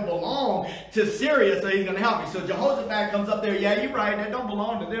knows that don't belong to Syria, so he's going to help me. So Jehoshaphat comes up there, yeah, you're right, that don't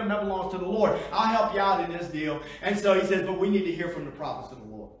belong to them, that belongs to the Lord. I'll help you out in this deal. And so he says, but we need to hear from the prophets of the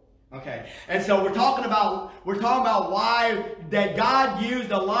Lord. Okay, and so we're talking about why that God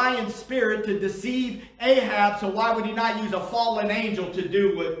used a lion spirit to deceive Ahab. So why would he not use a fallen angel to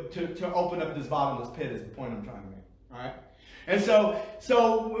do what to open up this bottomless pit? Is the point I'm trying to make. All right, and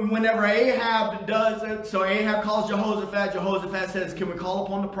so whenever Ahab does it, so Ahab calls Jehoshaphat. Jehoshaphat says, "Can we call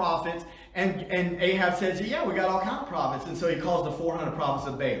upon the prophets?" And Ahab says, "Yeah, we got all kinds of prophets." And so he calls the 400 prophets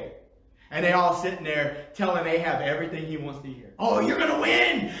of Baal. And they all sitting there telling Ahab everything he wants to hear. Oh, you're going to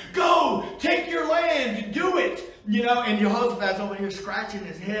win. Go. Take your land. Do it. You know, and Jehoshaphat's over here scratching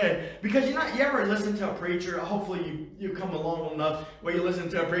his head. Because you ever listen to a preacher, hopefully you come along enough where you listen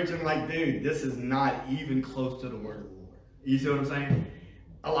to a preacher and like, dude, this is not even close to the word of the Lord. You see what I'm saying?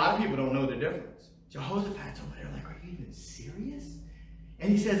 A lot of people don't know the difference. Jehoshaphat's over there like, are you even serious?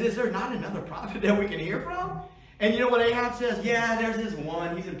 And he says, is there not another prophet that we can hear from? And you know what Ahab says? Yeah, there's this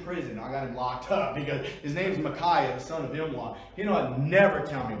one. He's in prison. I got him locked up because his name's Micaiah, the son of Imlah. You know what? Never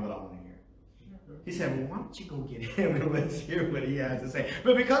tell me what I want to hear. He said, well, why don't you go get him and let's hear what he has to say.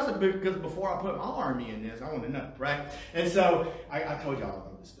 But because before I put my army in this, I want to know, right? And so I told y'all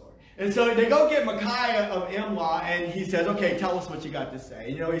about this story. And so they go get Micaiah of Imlah, and he says, okay, tell us what you got to say.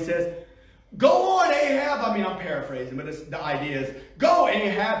 You know, he says, go on, Ahab. I mean, I'm paraphrasing, but the idea is, go,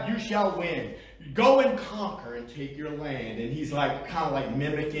 Ahab, you shall win. Go and conquer and take your land. And he's like kind of like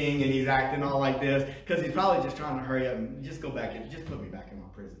mimicking, and he's acting all like this because he's probably just trying to hurry up and just go back and just put me back in my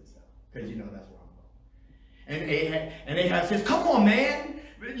prison cell, because you know that's where I'm going. And Ahab says, come on, man,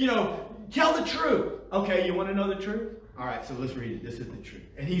 you know, tell the truth. Okay, you want to know the truth? All right, so let's read it. This is the truth.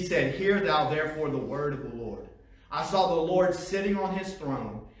 And he said, hear thou therefore the word of the Lord. I saw the Lord sitting on his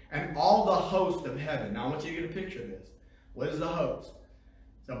throne, and all the host of heaven. Now I want you to get a picture of this. What is the host?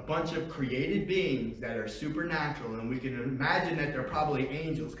 It's a bunch of created beings that are supernatural, and we can imagine that they're probably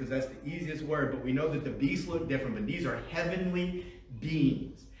angels because that's the easiest word, but we know that the beasts look different, but these are heavenly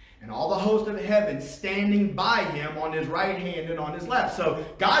beings. And all the host of heaven standing by him on his right hand and on his left. So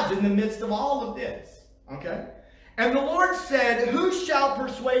God's in the midst of all of this. Okay? And the Lord said, who shall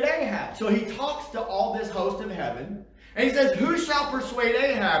persuade Ahab? So he talks to all this host of heaven. And he says, who shall persuade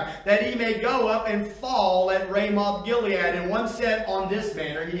Ahab that he may go up and fall at Ramoth Gilead? And one said on this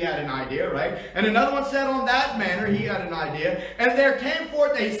manner, he had an idea, right? And another one said on that manner, he had an idea. And there came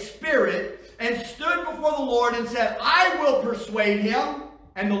forth a spirit and stood before the Lord and said, I will persuade him.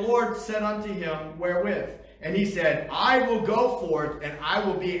 And the Lord said unto him, wherewith? And he said, I will go forth, and I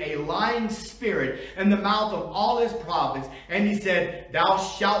will be a lying spirit in the mouth of all his prophets. And he said, thou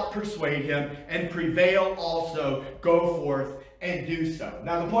shalt persuade him, and prevail also. Go forth and do so.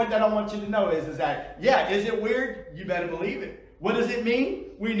 Now, the point that I want you to know is that, yeah, is it weird? You better believe it. What does it mean?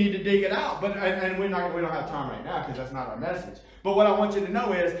 We need to dig it out. But and we don't have time right now because that's not our message. But what I want you to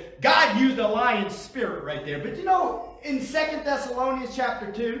know is God used a lion spirit right there. But you know, in 2 Thessalonians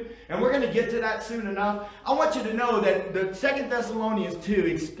chapter 2, and we're going to get to that soon enough, I want you to know that the 2 Thessalonians 2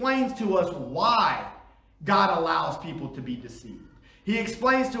 explains to us why God allows people to be deceived. He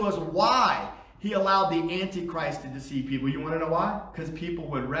explains to us why he allowed the Antichrist to deceive people. You want to know why? Because people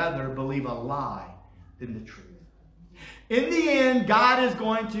would rather believe a lie than the truth. In the end, God is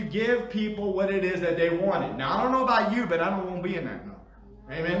going to give people what it is that they wanted. Now, I don't know about you, but I don't want to be in that number.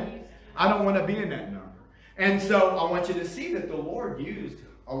 Amen? I don't want to be in that number. And so I want you to see that the Lord used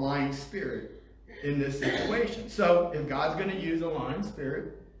a lying spirit in this situation. So if God's going to use a lying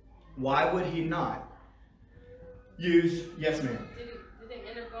spirit, why would he not use, yes ma'am? Did they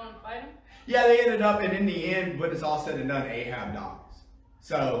end up going and fight him? Yeah, they ended up, and in the end, when it's all said and done, Ahab dies.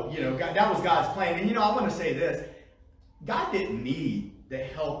 So, you know, God, that was God's plan. And, you know, I want to say this. God didn't need the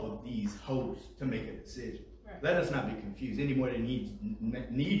help of these hosts to make a decision. Right. Let us not be confused any more than he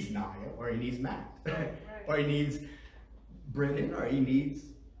needs Naya, or he needs Matt, right. Or he needs Brendan, or he needs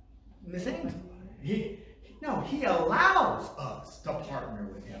Miss Angela. He allows us to partner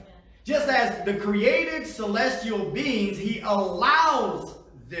with him. Just as the created celestial beings, he allows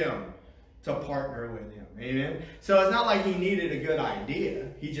them to partner with him. Amen? So it's not like he needed a good idea.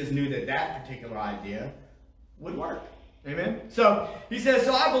 He just knew that that particular idea would work. Amen? So he says,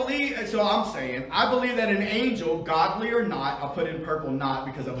 I believe that an angel, godly or not, I'll put in purple not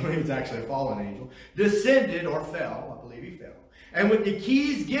because I believe it's actually a fallen angel, descended or fell. I believe he fell. And with the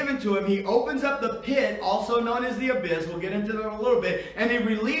keys given to him, he opens up the pit, also known as the abyss. We'll get into that in a little bit. And he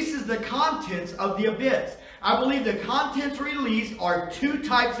releases the contents of the abyss. I believe the contents released are two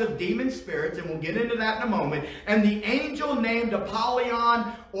types of demon spirits, and we'll get into that in a moment. And the angel named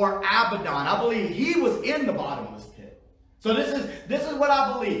Apollyon or Abaddon, I believe he was in the bottomless pit. So this is what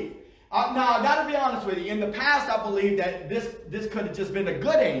I believe. Now, I got to be honest with you. In the past, I believe that this could have just been a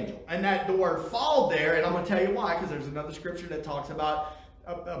good angel, and that the word fall there, and I'm going to tell you why, because there's another scripture that talks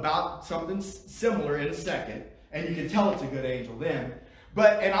about something similar in a second, and you can tell it's a good angel then.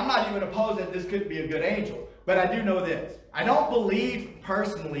 And I'm not even opposed that this could be a good angel, but I do know this. I don't believe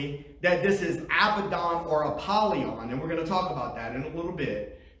personally that this is Abaddon or Apollyon, and we're going to talk about that in a little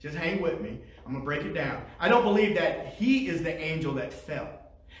bit. Just hang with me. I'm going to break it down. I don't believe that he is the angel that fell.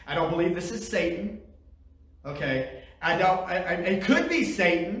 I don't believe this is Satan. Okay? It could be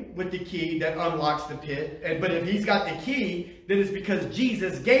Satan with the key that unlocks the pit. But if he's got the key, then it's because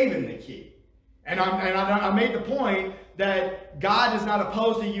Jesus gave him the key. And I made the point that God is not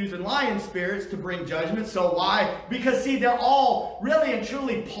opposed to using lion spirits to bring judgment. So why? Because, see, they're all really and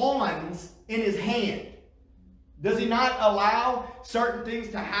truly pawns in his hand. Does he not allow certain things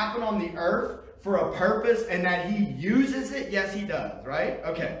to happen on the earth for a purpose and that he uses it? Yes, he does, right?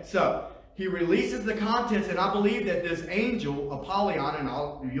 Okay, so he releases the contents, and I believe that this angel, Apollyon,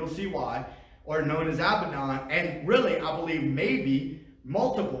 and you'll see why, or known as Abaddon, and really I believe maybe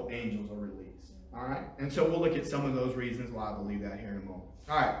multiple angels are released, all right? And so we'll look at some of those reasons why I believe that here in a moment.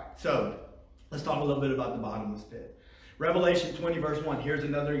 All right, so let's talk a little bit about the bottomless pit. Revelation 20 verse 1, here's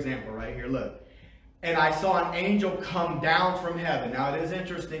another example right here, look. And I saw an angel come down from heaven. Now, it is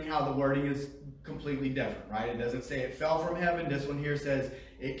interesting how the wording is completely different, right? It doesn't say it fell from heaven. This one here says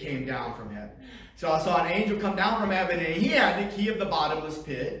it came down from heaven. So I saw an angel come down from heaven, and he had the key of the bottomless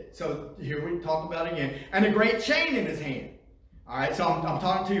pit. So here we talk about it again. And a great chain in his hand. All right, so I'm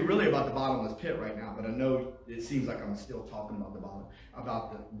talking to you really about the bottomless pit right now, but I know it seems like I'm still talking about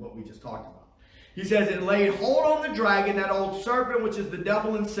what we just talked about. He says, it laid hold on the dragon, that old serpent, which is the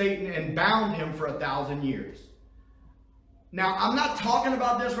devil and Satan, and bound him for 1,000 years. Now, I'm not talking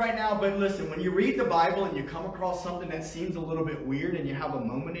about this right now, but listen, when you read the Bible and you come across something that seems a little bit weird and you have a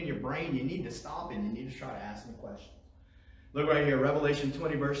moment in your brain, you need to stop and you need to try to ask some questions. Look right here, Revelation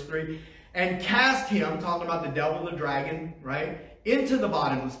 20, verse 3. And cast him, talking about the devil, the dragon, right, into the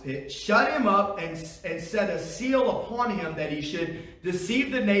bottomless pit, shut him up, and set a seal upon him that he should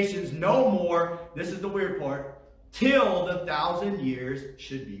deceive the nations no more, this is the weird part, till the 1,000 years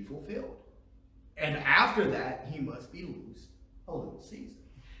should be fulfilled. And after that, he must be loosed a little season.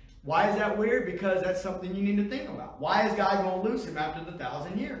 Why is that weird? Because that's something you need to think about. Why is God going to loose him after the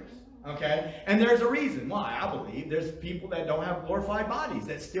 1,000 years? Okay? And there's a reason why, I believe. There's people that don't have glorified bodies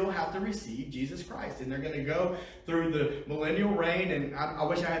that still have to receive Jesus Christ. And they're going to go through the millennial reign. And I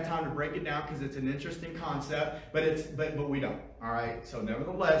wish I had time to break it down because it's an interesting concept. But we don't. All right? So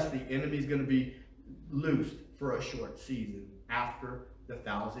nevertheless, the enemy's going to be loosed for a short season after the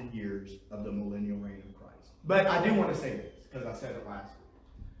 1,000 years of the millennial reign of Christ. But I do want to say this. because I said it last week.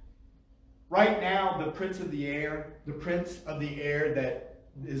 Right now, the prince of the air that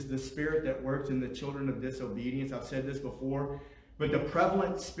is the spirit that works in the children of disobedience. I've said this before, but the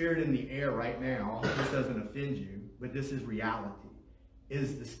prevalent spirit in the air right now, I hope this doesn't offend you, but this is reality,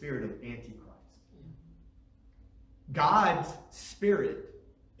 is the spirit of Antichrist. God's spirit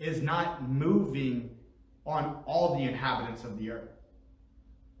is not moving on all the inhabitants of the earth.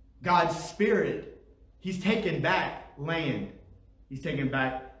 God's spirit, he's taken back land. He's taken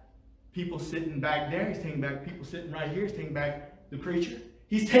back people sitting back there. He's taking back people sitting right here. He's taking back the preacher.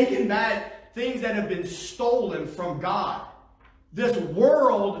 He's taken back things that have been stolen from God. This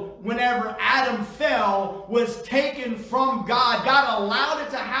world, whenever Adam fell, was taken from God. God allowed it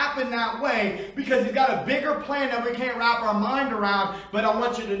to happen that way because he's got a bigger plan that we can't wrap our mind around. But I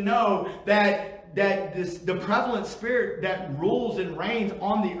want you to know that the prevalent spirit that rules and reigns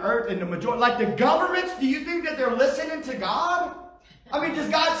on the earth and the majority, like the governments, do you think that they're listening to God? I mean, does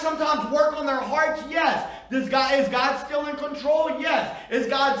God sometimes work on their hearts? Yes. Is God still in control? Yes. Is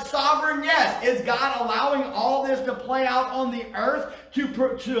God sovereign? Yes. Is God allowing all this to play out on the earth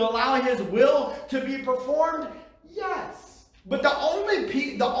to allow his will to be performed? Yes. But the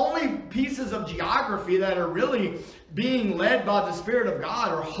only pieces of geography that are really being led by the Spirit of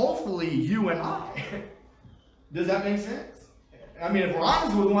God are hopefully you and I. Does that make sense? I mean, if we're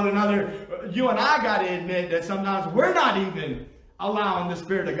honest with one another, you and I got to admit that sometimes we're not even allowing the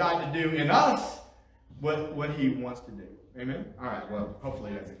Spirit of God to do in us what he wants to do. Amen? All right, well,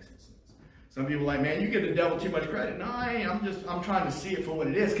 hopefully that makes sense. Some people are like, man, you give the devil too much credit. No, I ain't. I'm trying to see it for what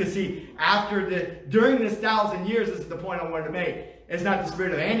it is. Because see, during this 1,000 years, this is the point I wanted to make. It's not the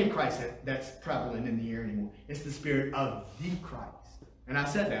spirit of Antichrist that's prevalent in the air anymore. It's the spirit of the Christ. And I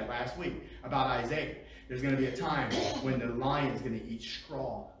said that last week about Isaiah. There's going to be a time when the lion is going to eat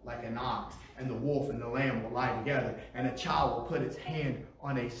straw like an ox, and the wolf and the lamb will lie together, and a child will put its hand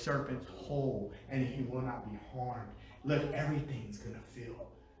on a serpent's hole, and he will not be harmed. Look, everything's going to feel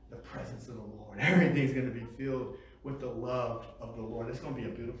the presence of the Lord. Everything's going to be filled with the love of the Lord. It's going to be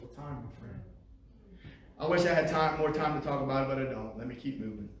a beautiful time, my friend. I wish I had more time to talk about it, but I don't. Let me keep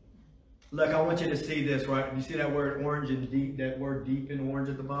moving. Look, I want you to see this, right? You see that word orange and deep, that word deep and orange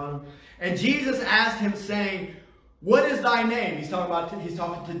at the bottom? And Jesus asked him, saying, what is thy name? He's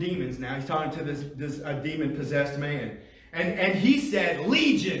talking to demons now. He's talking to this demon-possessed man. And he said,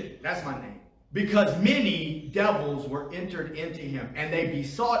 Legion, that's my name. Because many devils were entered into him, and they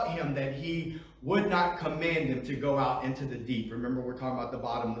besought him that he would not command them to go out into the deep. Remember, we're talking about the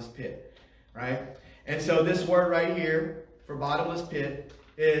bottomless pit, right? And so this word right here for bottomless pit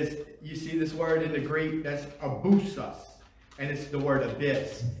is, you see this word in the Greek, that's abyssos, and it's the word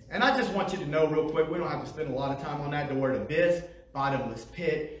abyss. And I just want you to know real quick, we don't have to spend a lot of time on that. The word abyss, bottomless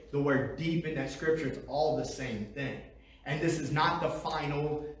pit, the word deep in that scripture, it's all the same thing. And this is not the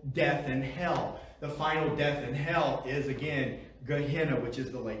final death in hell. The final death in hell is, again, Gehenna, which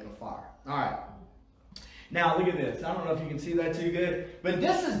is the lake of fire. All right. Now, look at this. I don't know if you can see that too good. But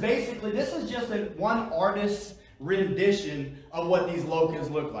this is just one artist's rendition of what these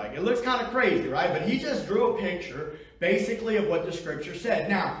locusts look like. It looks kind of crazy, right? But he just drew a picture, basically, of what the scripture said.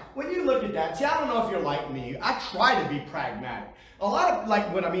 Now, when you look at that, see, I don't know if you're like me. I try to be pragmatic. A lot of,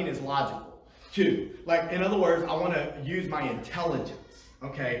 like, what I mean is logical. Too. Like, in other words, I want to use my intelligence,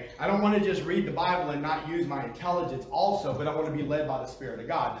 okay? I don't want to just read the Bible and not use my intelligence also, but I want to be led by the Spirit of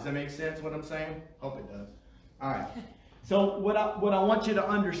God. Does that make sense, what I'm saying? Hope it does. All right. So what I want you to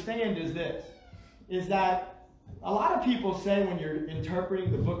understand is this, is that a lot of people say when you're interpreting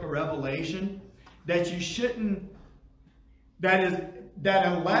the book of Revelation that you shouldn't, that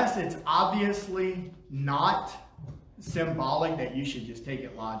unless it's obviously not symbolic, that you should just take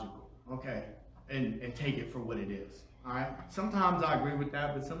it logical, okay? And take it for what it is. All right. Sometimes I agree with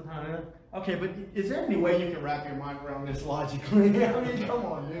that, but sometimes, okay. But is there any way you can wrap your mind around this logically? I mean, come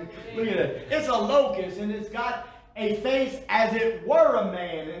on, dude. Look at it. It's a locust, and it's got a face as it were a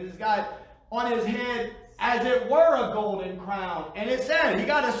man, and it's got on his head as it were a golden crown. And it says he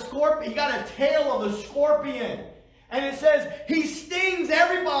got a scorpion. He got a tail of a scorpion. And it says he stings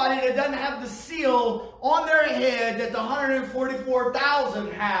everybody that doesn't have the seal on their head that the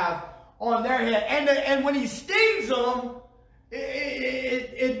 144,000 have on their head. And when he stings them,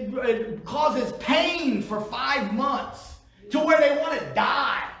 it causes pain for 5 months to where they want to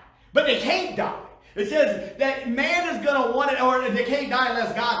die. But they can't die. It says that man is going to want it, or they can't die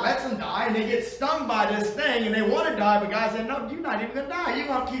unless God lets them die, and they get stung by this thing, and they want to die, but God said, no, you're not even going to die. You're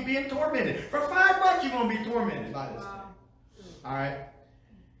going to keep being tormented. For 5 months, you're going to be tormented by this thing. All right?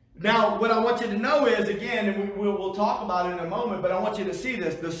 Now, what I want you to know is, again, and we'll talk about it in a moment, but I want you to see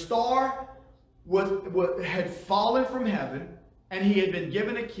this. The star, had fallen from heaven, and he had been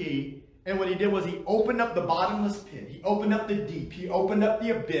given a key. And what he did was he opened up the bottomless pit. He opened up the deep. He opened up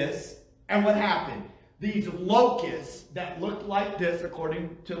the abyss. And what happened? These locusts that looked like this,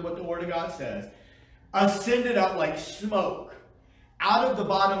 according to what the Word of God says, ascended up like smoke out of the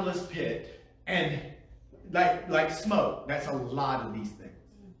bottomless pit, and like smoke. That's a lot of these things.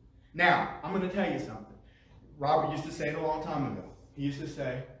 Now, I'm going to tell you something. Robert used to say it a long time ago. He used to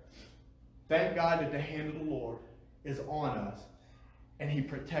say, thank God that the hand of the Lord is on us, and he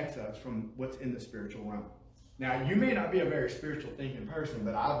protects us from what's in the spiritual realm. Now, you may not be a very spiritual thinking person,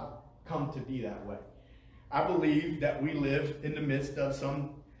 but I've come to be that way. I believe that we live in the midst of,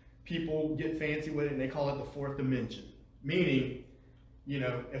 some people get fancy with it and they call it the fourth dimension. Meaning, you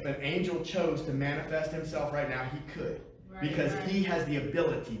know, if an angel chose to manifest himself right now, he could. Because he has the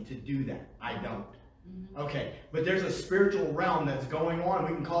ability to do that. I don't. Okay, but there's a spiritual realm that's going on.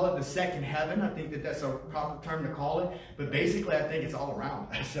 We can call it the second heaven. I think that that's a proper term to call it. But basically, I think it's all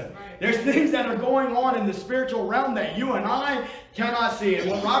around us. There's things that are going on in the spiritual realm that you and I cannot see.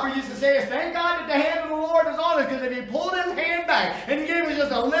 And what Robert used to say is, thank God that the hand of the Lord is on us. Because if he pulled his hand back and he gave us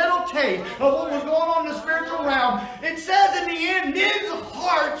just a little taste of what was going on in the spiritual realm, it says in the end, men's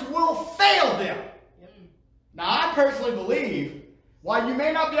hearts will fail them. Now, I personally believe, while you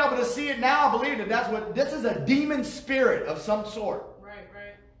may not be able to see it now, I believe that this is a demon spirit of some sort.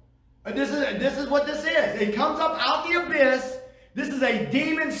 Right. This is what this is. It comes up out the abyss. This is a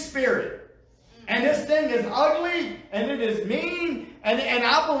demon spirit. And this thing is ugly, and it is mean, and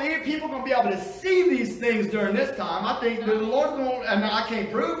I believe people are going to be able to see these things during this time. I think the Lord's going to, and I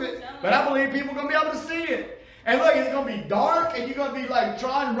can't prove it, but I believe people are going to be able to see it. And look, it's going to be dark, and you're going to be like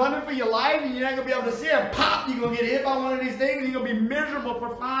running for your life, and you're not going to be able to see it. Pop, you're going to get hit by one of these things, and you're going to be miserable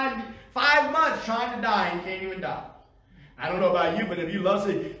for five months trying to die, and you can't even die. I don't know about you, but if you love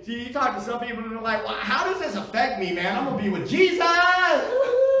it, see, you talk to some people, and they're like, well, how does this affect me, man? I'm going to be with Jesus.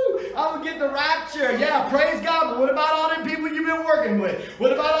 Woo-hoo! I'm going to get the rapture. Yeah, praise God, but what about all them people you've been working with?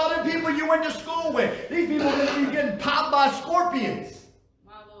 What about all them people you went to school with? These people are going to be getting popped by scorpions.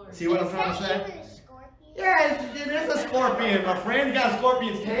 My Lord. See what I'm trying to say? Yeah, it is a scorpion, my friend. You got a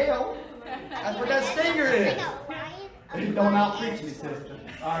scorpion's tail. That's what that stinger is. Don't out-preach me, sister.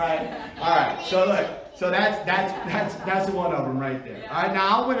 All right. So look, so that's one of them right there. All right,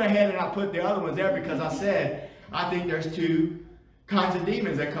 now I went ahead and I put the other ones there because I said I think there's two kinds of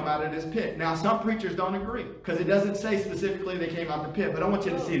demons that come out of this pit. Now, some preachers don't agree because it doesn't say specifically they came out the pit, but I want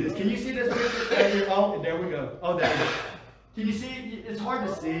you to see this. Can you see this picture? Oh, there we go. Oh, there we go. Can you see? It's hard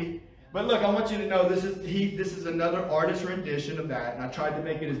to see. But look, I want you to know this is another artist rendition of that, and I tried to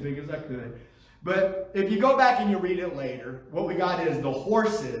make it as big as I could. But if you go back and you read it later, what we got is the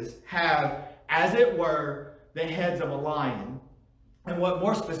horses have, as it were, the heads of a lion. And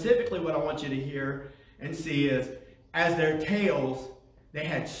more specifically, what I want you to hear and see is, as their tails, they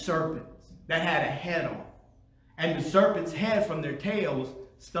had serpents that had a head on. And the serpent's head from their tails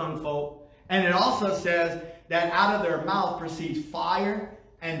stung folk. And it also says that out of their mouth proceeds fire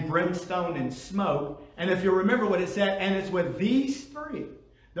and brimstone and smoke. And if you remember what it said, and it's with these three,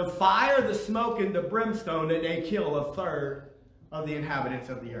 the fire, the smoke, and the brimstone, that they kill a third of the inhabitants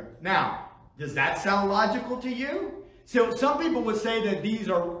of the earth. Now, does that sound logical to you? So some people would say that these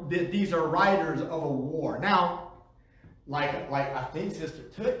are riders of a war. Now, like I think Sister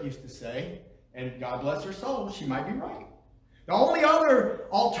Toot used to say, and God bless her soul, she might be right. The only other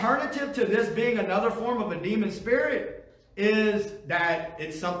alternative to this being another form of a demon spirit is that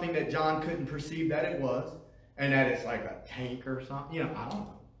it's something that John couldn't perceive that it was, and that it's like a tank or something. You know, I don't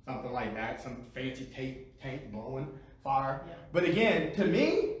know. Something like that. Some fancy tank blowing fire. Yeah. But again, to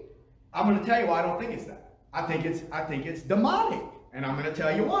me, I'm going to tell you why I don't think it's that. I think it's demonic. And I'm going to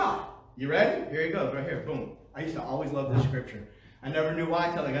tell you why. You ready? Here it goes, right here. Boom. I used to always love this scripture. I never knew why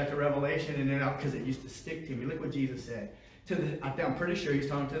until I got to Revelation, and then because it used to stick to me. Look what Jesus said. I'm pretty sure he's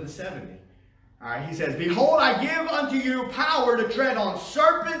talking to the 70. All right, he says, behold, I give unto you power to tread on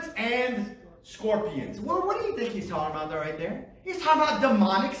serpents and scorpions. Well, what do you think he's talking about right there? He's talking about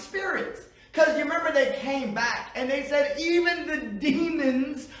demonic spirits. Because you remember they came back and they said, even the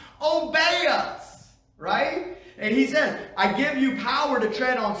demons obey us. Right? And he says, I give you power to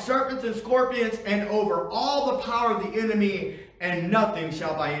tread on serpents and scorpions and over all the power of the enemy, and nothing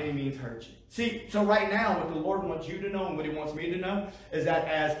shall by any means hurt you. See, so right now, what the Lord wants you to know and what he wants me to know is that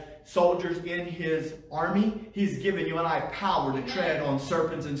as soldiers in his army, he's given you and I power to tread on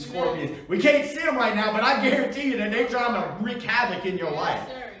serpents and scorpions. We can't see them right now, but I guarantee you that they're trying to wreak havoc in your life.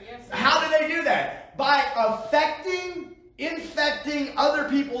 Yes, sir. How do they do that? By infecting other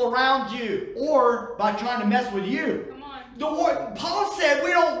people around you, or by trying to mess with you. Come on. Paul said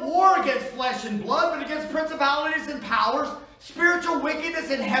we don't war against flesh flesh and blood, but against principalities and powers, spiritual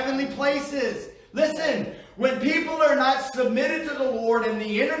wickedness in heavenly places. Listen, when people are not submitted to the Lord and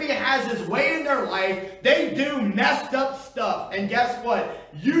the enemy has his way in their life, they do messed up stuff. And guess what?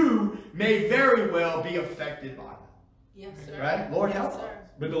 You may very well be affected by it. Yes, sir. Right? Lord, help us.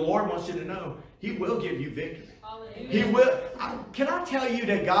 But the Lord wants you to know He will give you victory. He will. Can I tell you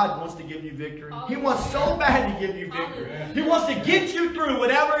that God wants to give you victory? He wants so bad to give you victory. He wants to get you through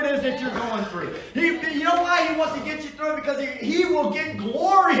whatever it is that you're going through. You know why He wants to get you through? Because He will get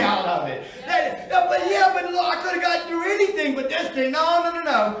glory out of it. But look, I could have got through anything but this thing.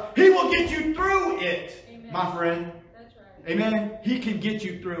 No. He will get you through it, Amen. My friend. That's right. Amen. He can get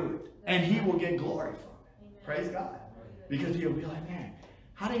you through it. And He will get glory from it. Amen. Praise God. Because He'll be like, man,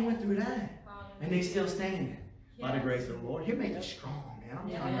 how they went through that? And they still standing. By the grace of the Lord. He'll make you strong, man. I'm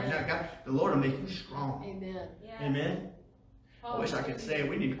telling you right now, God, the Lord will make you strong. Amen. Amen. I wish I could say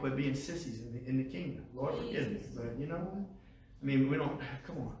we need to quit being sissies in the kingdom. Lord, forgive me. But you know what? I mean, we don't,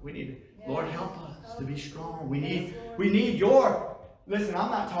 come on. We need to, Lord, help us to be strong. We need your, listen,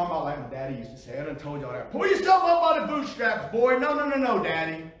 I'm not talking about like my daddy used to say. I done told y'all that. Pull yourself up by the bootstraps, boy. No,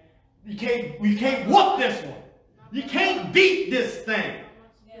 daddy. You can't whoop this one. You can't beat this thing.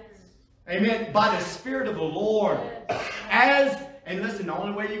 Amen. By the Spirit of the Lord. And listen, the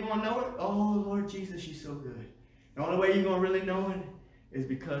only way you're going to know it, oh, Lord Jesus, you're so good. The only way you're going to really know it is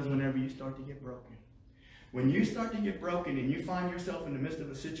because whenever you start to get broken. When you start to get broken and you find yourself in the midst of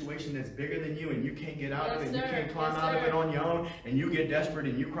a situation that's bigger than you and you can't get out of it, and you can't climb out of it on your own, and you get desperate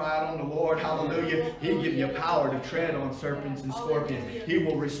and you cry out on the Lord, hallelujah, He'll give you power to tread on serpents and scorpions. He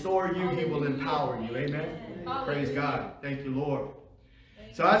will restore you. He will empower you. Amen. Praise God. Thank you, Lord.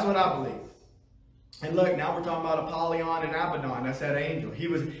 So that's what I believe. And look, now we're talking about Apollyon and Abaddon. That's that angel. He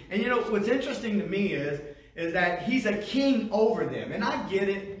was, and you know, what's interesting to me is that he's a king over them. And I get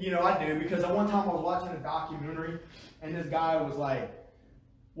it, you know, I do, because one time I was watching a documentary, and this guy was like,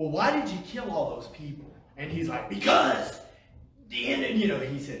 well, why did you kill all those people? And he's like, because the end, you know,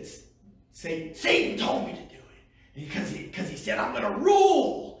 he said, Satan told me to do it. Because he said, I'm going to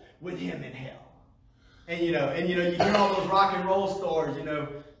rule with him in hell. And you hear all those rock and roll stars, you know,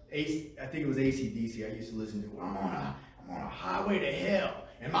 I think it was AC/DC I used to listen to. I'm on a highway to hell,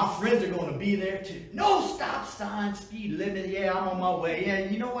 and my friends are going to be there too. No stop sign, speed limit. Yeah, I'm on my way. Yeah,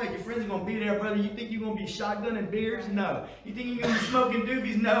 you know what? Your friends are going to be there, brother. You think you're going to be shotgunning beers? No. You think you're going to be smoking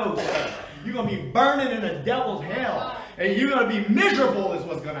doobies? No. Sir. You're going to be burning in a devil's hell, and you're going to be miserable is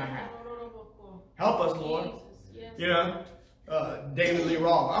what's going to happen. Help us, Lord. You know. David Lee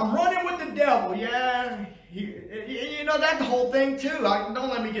Roth. I'm running with the devil. Yeah. You know, that whole thing too. Don't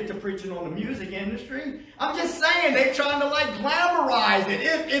let me get to preaching on the music industry. I'm just saying they're trying to like glamorize it.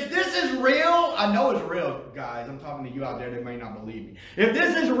 If this is real, I know it's real, guys. I'm talking to you out there that may not believe me. If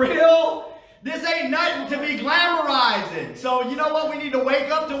this is real, this ain't nothing to be glamorizing. So you know what? We need to wake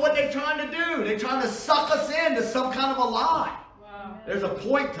up to what they're trying to do. They're trying to suck us into some kind of a lie. Wow. There's a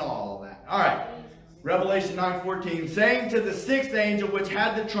point to all of that. All right. Revelation 9:14, saying to the sixth angel which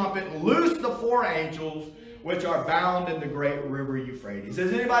had the trumpet, loose the four angels which are bound in the great river Euphrates.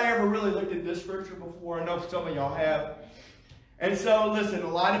 Has anybody ever really looked at this scripture before? I know some of y'all have. And so, listen, a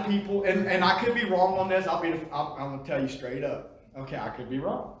lot of people, and I could be wrong on this. I'm going to tell you straight up. Okay, I could be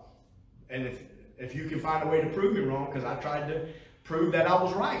wrong. And if you can find a way to prove me wrong, because I tried to prove that I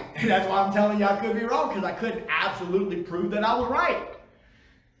was right. And that's why I'm telling you I could be wrong, because I couldn't absolutely prove that I was right.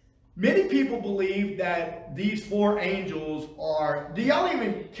 Many people believe that these four angels are... Do y'all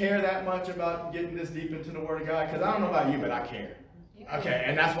even care that much about getting this deep into the Word of God? Because I don't know about you, but I care. Okay,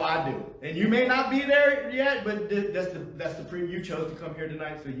 and that's why I do. And you may not be there yet, but that's the preview. You chose to come here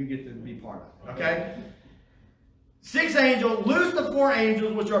tonight, so you get to be part of it. Okay? Sixth angel, loose the four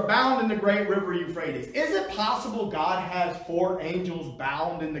angels which are bound in the great river Euphrates. Is it possible God has four angels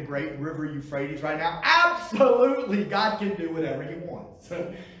bound in the great river Euphrates right now? Absolutely, God can do whatever He wants.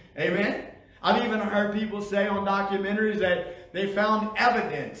 Amen? I've even heard people say on documentaries that they found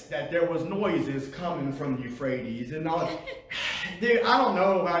evidence that there was noises coming from the Euphrates. And all. Dude, I don't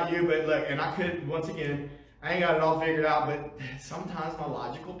know about you, but look, and I could, once again, I ain't got it all figured out, but sometimes my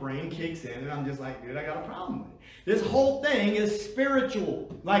logical brain kicks in and I'm just like, dude, I got a problem with it. This whole thing is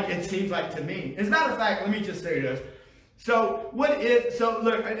spiritual, like it seems like to me. As a matter of fact, let me just say this. So look,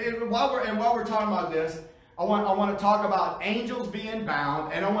 and while we're talking about this, I want to talk about angels being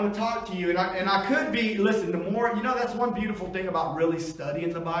bound, and I want to talk to you, and I could be, listen, the more, you know, that's one beautiful thing about really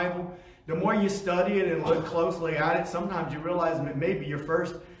studying the Bible. The more you study it and look closely at it, sometimes you realize that maybe your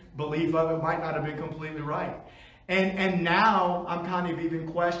first belief of it might not have been completely right. And now I'm kind of even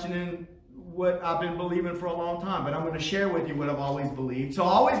questioning what I've been believing for a long time, but I'm going to share with you what I've always believed. So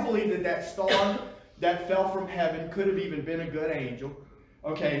I always believed that that star that fell from heaven could have even been a good angel.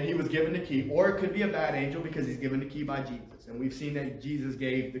 Okay, and he was given the key. Or it could be a bad angel because he's given the key by Jesus. And we've seen that Jesus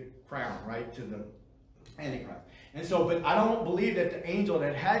gave the crown, right, to the Antichrist. And so, but I don't believe that the angel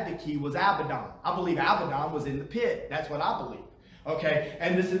that had the key was Abaddon. I believe Abaddon was in the pit. That's what I believe. Okay,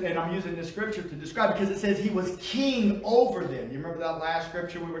 and I'm using this scripture to describe, because it says he was king over them. You remember that last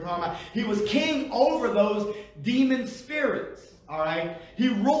scripture we were talking about? He was king over those demon spirits. All right, he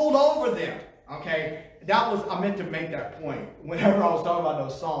ruled over them. Okay, I meant to make that point. Whenever I was talking about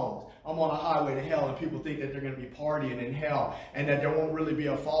those songs, I'm on a highway to hell, and people think that they're going to be partying in hell, and that there won't really be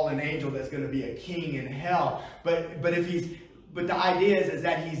a fallen angel that's going to be a king in hell. But the idea is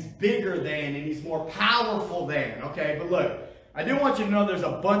that he's bigger than, and he's more powerful than. Okay, but look, I do want you to know there's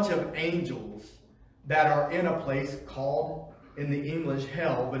a bunch of angels that are in a place called, in the English,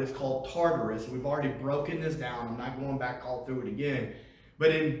 hell, but it's called Tartarus. We've already broken this down. I'm not going back all through it again.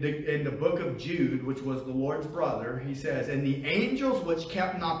 But in the book of Jude, which was the Lord's brother, he says, and the angels which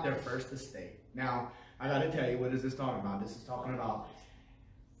kept not their first estate. Now, I got to tell you, what is this talking about? This is talking about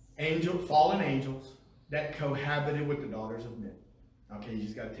fallen angels that cohabited with the daughters of men. Okay, you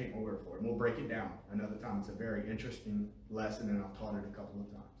just got to take my word for it. And we'll break it down another time. It's a very interesting lesson, and I've taught it a couple of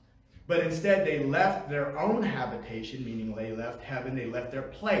times. But instead, they left their own habitation, meaning they left heaven, they left their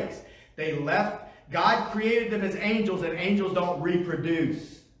place. They left, God created them as angels, and angels don't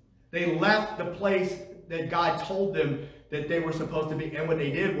reproduce. They left the place that God told them that they were supposed to be, and what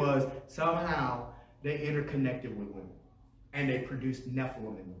they did was, somehow, they interconnected with women, and they produced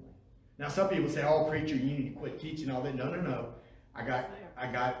Nephilim in the way. Now, some people say, oh, preacher, you need to quit teaching all that. No, no, no.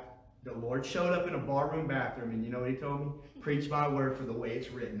 The Lord showed up in a barroom bathroom, and you know what he told me? Preach my word for the way it's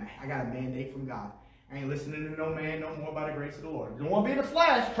written. I got a mandate from God. I ain't listening to no man no more by the grace of the Lord. Don't want to be in the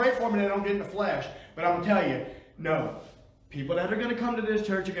flesh. Pray for me that I don't get in the flesh. But I'm going to tell you, no. People that are going to come to this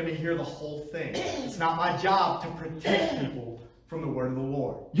church are going to hear the whole thing. It's not my job to protect people from the word of the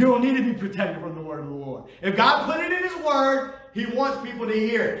Lord. You don't need to be protected from the word of the Lord. If God put it in his word, he wants people to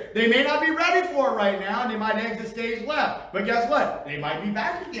hear it. They may not be ready for it right now, and they might exit stage left. But guess what? They might be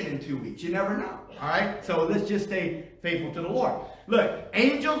back again in 2 weeks. You never know. All right? So let's just stay faithful to the Lord. Look,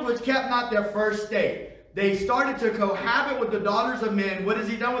 angels which kept not their first state. They started to cohabit with the daughters of men. What has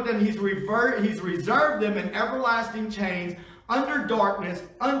he done with them? He's reserved them in everlasting chains under darkness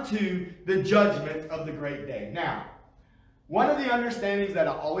unto the judgment of the great day. Now, one of the understandings that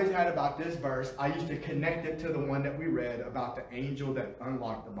I always had about this verse, I used to connect it to the one that we read about the angel that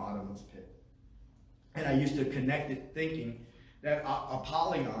unlocked the bottomless pit. And I used to connect it thinking that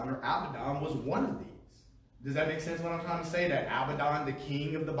Apollyon or Abaddon was one of these. Does that make sense what I'm trying to say? That Abaddon, the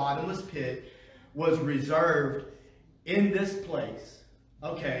king of the bottomless pit, was reserved in this place,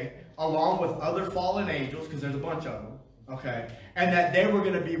 okay, along with other fallen angels, because there's a bunch of them, okay, and that they were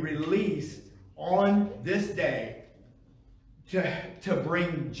going to be released on this day to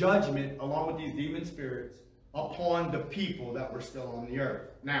bring judgment along with these demon spirits upon the people that were still on the earth.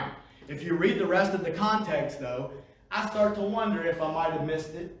 Now, if you read the rest of the context, though, I start to wonder if I might have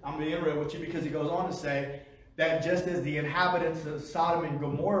missed it. I'm being real with you, because he goes on to say that just as the inhabitants of Sodom and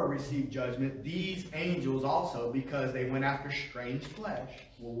Gomorrah received judgment, these angels also, because they went after strange flesh.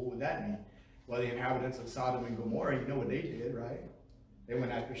 Well, what would that mean? Well, the inhabitants of Sodom and Gomorrah, you know what they did, right? They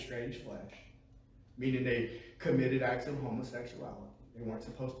went after strange flesh, meaning they committed acts of homosexuality. They weren't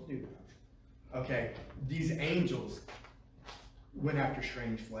supposed to do that. Okay, these angels went after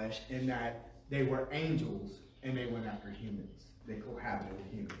strange flesh in that they were angels and they went after humans. They cohabited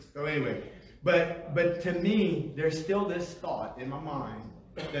with humans. So anyway, but to me, there's still this thought in my mind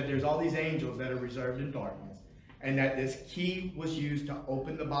that there's all these angels that are reserved in darkness, and that this key was used to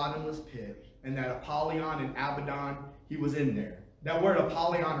open the bottomless pit, and that Apollyon and Abaddon, he was in there. That word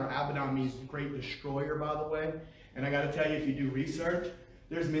Apollyon or Abaddon means great destroyer, by the way. And I got to tell you, if you do research,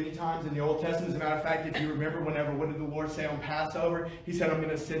 there's many times in the Old Testament, as a matter of fact, if you remember, what did the Lord say on Passover? He said, I'm going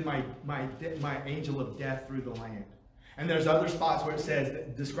to send my angel of death through the land. And there's other spots where it says,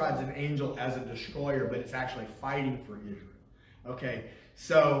 that describes an angel as a destroyer, but it's actually fighting for Israel. Okay,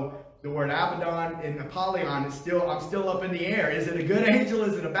 so the word Abaddon and Apollyon I'm still up in the air. Is it a good angel?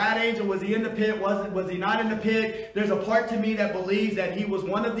 Is it a bad angel? Was he in the pit? Was he not in the pit? There's a part to me that believes that he was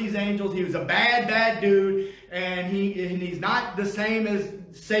one of these angels. He was a bad dude, and he's not the same as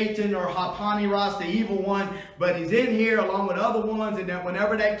Satan or Hapani-Ras, the evil one, but he's in here along with other ones, and that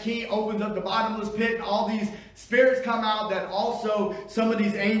whenever that key opens up the bottomless pit and all these spirits come out, that also some of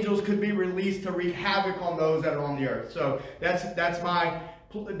these angels could be released to wreak havoc on those that are on the earth. So that's my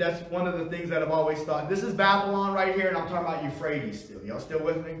That's one of the things that I've always thought. This is Babylon right here, and I'm talking about Euphrates still. Y'all still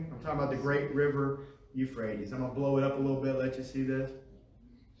with me? I'm talking about the great river Euphrates. I'm going to blow it up a little bit, let you see this.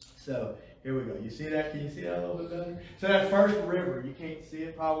 So here we go. You see that? Can you see that a little bit better? So that first river, you can't see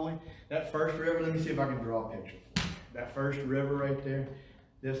it probably. That first river, let me see if I can draw a picture. That first river right there,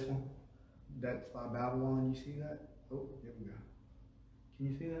 this one, that's by Babylon. You see that? Oh, here we go. Can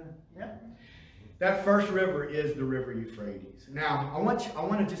you see that? Yeah. That first river is the river Euphrates. Now, I want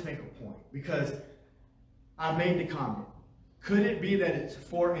to just make a point, because I made the comment. Could it be that it's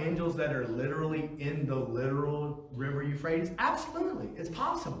 4 angels that are literally in the literal river Euphrates? Absolutely. It's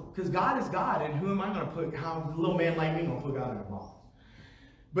possible, because God is God, and who am I going to put, how a little man like me going to put God in a box?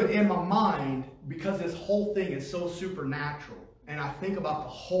 But in my mind, because this whole thing is so supernatural, and I think about the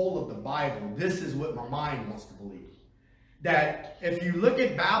whole of the Bible, this is what my mind wants to believe. That if you look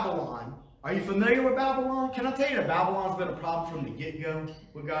at Babylon, are you familiar with Babylon? Can I tell you that Babylon's been a problem from the get-go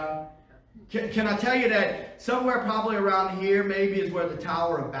with God? Can I tell you that somewhere probably around here maybe is where the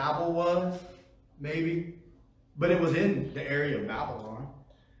Tower of Babel was? Maybe. But it was in the area of Babylon.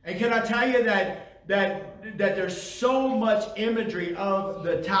 And can I tell you that there's so much imagery of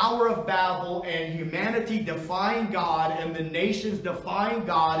the Tower of Babel and humanity defying God and the nations defying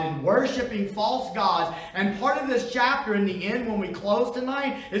God and worshiping false gods. And part of this chapter in the end, when we close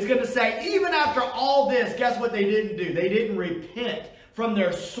tonight, is going to say, even after all this, guess what they didn't do? They didn't repent from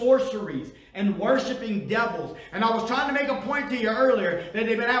their sorceries and worshiping devils. And I was trying to make a point to you earlier that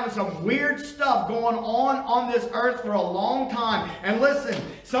they've been having some weird stuff going on this earth for a long time. And listen,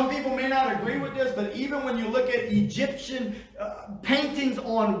 some people may not agree with this, but even when you look at Egyptian paintings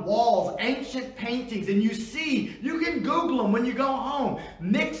on walls, ancient paintings, and you can Google them when you go home,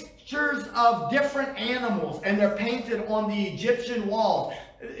 mixtures of different animals, and they're painted on the Egyptian walls.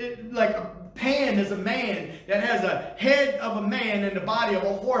 Like Pan is a man that has a head of a man and the body of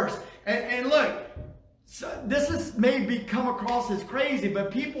a horse. And look, so this is maybe come across as crazy,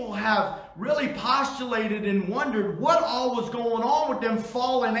 but people have really postulated and wondered what all was going on with them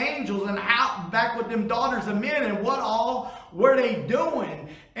fallen angels and how back with them daughters of men, and what all were they doing,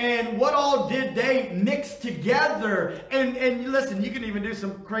 and what all did they mix together. And listen, you can even do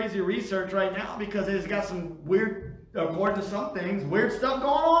some crazy research right now, because it's got some weird, according to some things, weird stuff going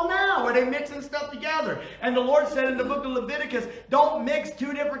on now where they're mixing stuff together. And the Lord said in the book of Leviticus, don't mix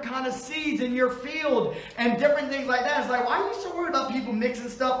 2 different kind of seeds in your field and different things like that. It's like, why are you so worried about people mixing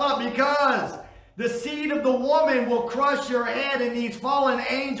stuff up? Because the seed of the woman will crush your head, and these fallen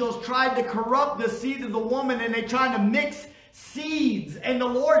angels tried to corrupt the seed of the woman, and they're trying to mix seeds. And the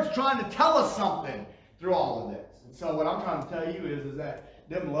Lord's trying to tell us something through all of this. And so what I'm trying to tell you is that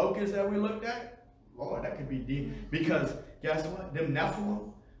them locusts that we looked at, Lord, that could be deep. Because guess what? Them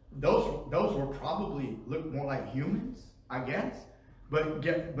Nephilim, those were probably look more like humans, I guess. But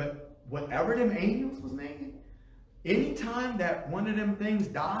whatever them angels was making, anytime that one of them things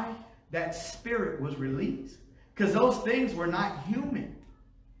died, that spirit was released. Because those things were not human.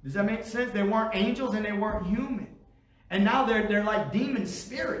 Does that make sense? They weren't angels and they weren't human. And now they're like demon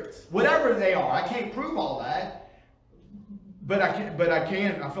spirits. Whatever they are. I can't prove all that. But I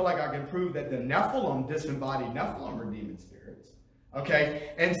feel like I can prove that the Nephilim, disembodied Nephilim, are demon spirits.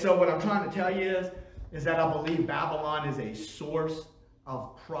 Okay? And so what I'm trying to tell you is that I believe Babylon is a source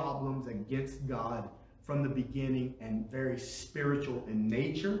of problems against God from the beginning, and very spiritual in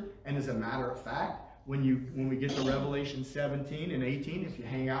nature. And as a matter of fact, when we get to Revelation 17 and 18, if you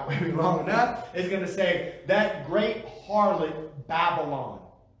hang out with me long enough, it's going to say that great harlot Babylon.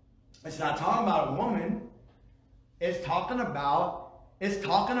 It's not talking about a woman. It's talking about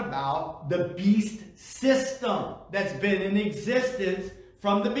the beast system that's been in existence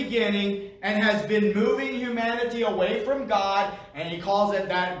from the beginning and has been moving humanity away from God. And he calls it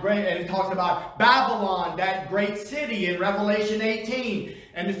that great, and he talks about Babylon, that great city in Revelation 18.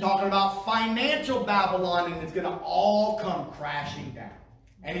 And it's talking about financial Babylon, and it's going to all come crashing down.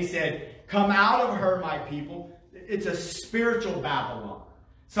 And he said, come out of her, my people. It's a spiritual Babylon.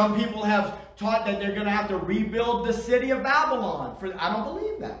 Some people have taught that they're going to have to rebuild the city of Babylon. I don't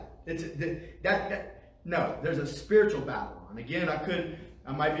believe that. No, there's a spiritual Babylon. Again,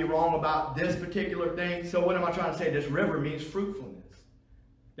 I might be wrong about this particular thing. So what am I trying to say? This river means fruitfulness.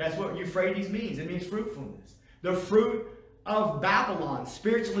 That's what Euphrates means. It means fruitfulness. The fruit of Babylon,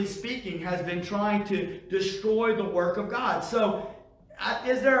 spiritually speaking, has been trying to destroy the work of God. So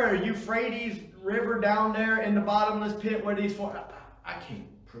is there a Euphrates river down there in the bottomless pit where these four... I can't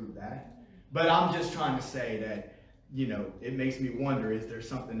prove that. But I'm just trying to say that, it makes me wonder, is there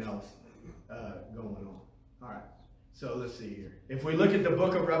something else going on? All right. So let's see here. If we look at the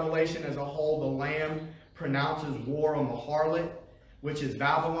book of Revelation as a whole, the Lamb pronounces war on the harlot. which is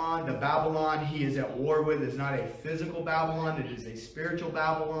Babylon. The Babylon he is at war with is not a physical Babylon. It is a spiritual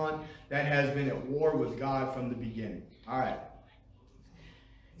Babylon that has been at war with God from the beginning. All right.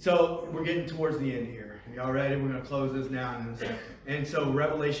 So we're getting towards the end here. Y'all ready? We're going to close this now in a second. And so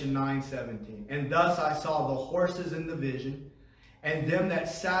Revelation 9:17. And thus I saw the horses in the vision, and them that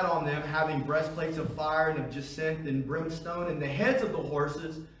sat on them, having breastplates of fire and of jacinth and brimstone, and the heads of the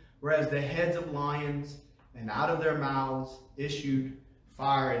horses were as the heads of lions, and out of their mouths issued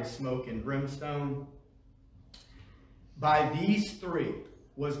fire and smoke and brimstone. By these three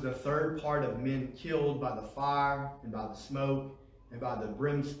was the third part of men killed by the fire and by the smoke and by the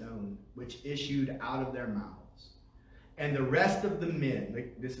brimstone which issued out of their mouths. And the rest of the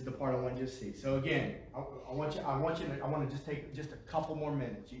men, this is the part I want you to see. So again, I want to just take just a couple more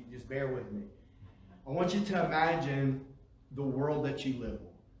minutes. You just bear with me. I want you to imagine the world that you live in.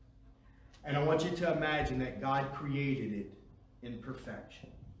 And I want you to imagine that God created it in perfection.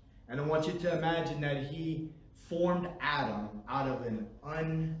 And I want you to imagine that he formed Adam out of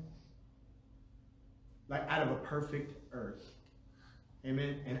out of a perfect earth.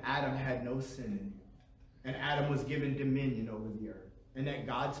 Amen. And Adam had no sin in him. And Adam was given dominion over the earth. And that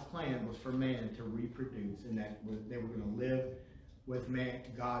God's plan was for man to reproduce, and that they were going to live with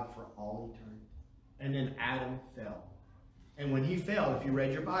God for all eternity. And then Adam fell. And when he fell, if you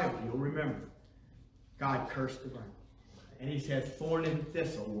read your Bible, you'll remember, God cursed the ground. And he said, thorn and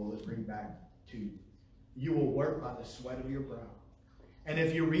thistle will it bring back to you. You will work by the sweat of your brow. And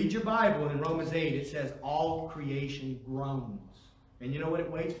if you read your Bible in Romans 8, it says all creation groans. And you know what it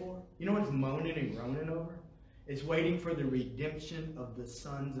waits for? You know what it's moaning and groaning over? It's waiting for the redemption of the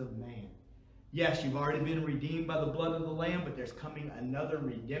sons of man. Yes, you've already been redeemed by the blood of the Lamb, but there's coming another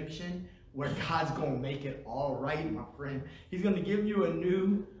redemption where God's going to make it all right, my friend. He's going to give you a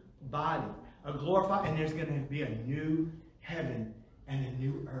new body, a glorified, and there's going to be a new heaven and a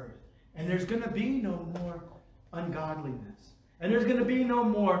new earth. And there's going to be no more ungodliness. And there's going to be no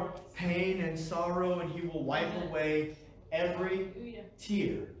more pain and sorrow, and he will wipe away every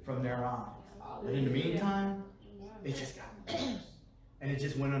tear from their eyes. But in the meantime, it just got worse. And it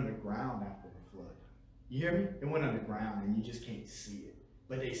just went underground after the flood. You hear me? It went underground and you just can't see it.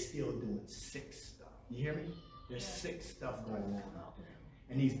 But they still doing sick stuff. You hear me? There's sick stuff going on out there.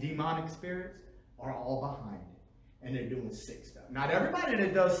 And these demonic spirits are all behind it. And they're doing sick stuff. Not everybody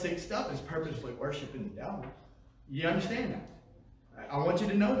that does sick stuff is purposefully worshiping the devil. You understand that? I want you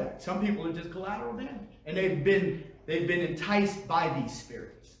to know that. Some people are just collateral damage. And they've been enticed by these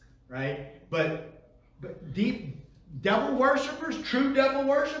spirits. Right? But deep devil worshipers, true devil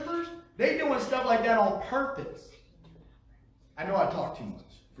worshipers, they doing stuff like that on purpose. I know I talk too much.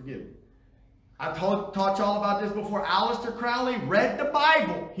 Forgive me. I taught y'all about this before. Aleister Crowley read the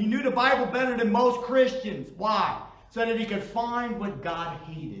Bible. He knew the Bible better than most Christians. Why? So that he could find what God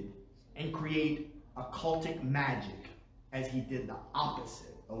hated and create occultic magic, as he did the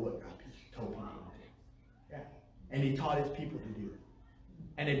opposite of what God told people to do. Yeah. And he taught his people to do it.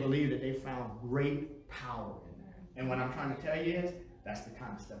 And they believed that they found great power in that. And what I'm trying to tell you is, that's the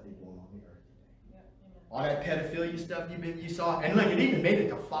kind of stuff they're doing on the earth today. All that pedophilia stuff you saw. And look, it even made it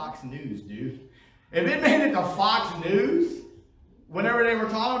to Fox News, dude. If it made it to Fox News, whenever they were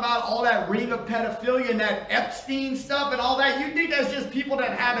talking about all that ring of pedophilia and that Epstein stuff and all that, you think that's just people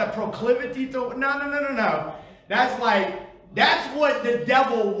that had a proclivity to... No. That's what the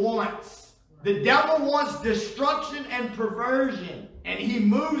devil wants. The devil wants destruction and perversion. And he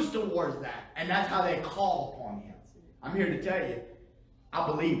moves towards that. And that's how they call upon him. I'm here to tell you, I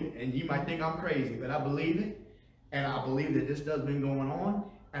believe it. And you might think I'm crazy, but I believe it. And I believe that this stuff's been going on.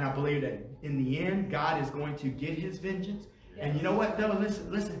 And I believe that in the end, God is going to get his vengeance. Yes. And you know what, though?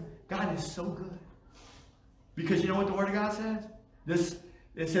 Listen. God is so good. Because you know what the Word of God says?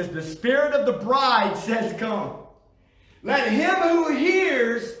 It says, the Spirit of the bride says, come. Let him who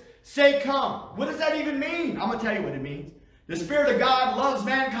hears say, come. What does that even mean? I'm going to tell you what it means. The Spirit of God loves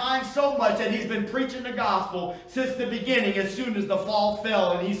mankind so much that he's been preaching the gospel since the beginning, as soon as the fall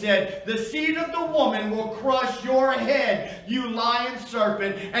fell. And he said, the seed of the woman will crush your head, you lion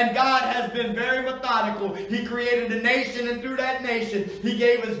serpent. And God has been very methodical. He created a nation, and through that nation, he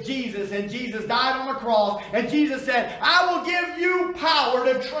gave us Jesus. And Jesus died on the cross. And Jesus said, I will give you power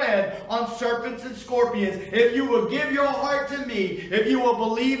to tread on serpents and scorpions. If you will give your heart to me, if you will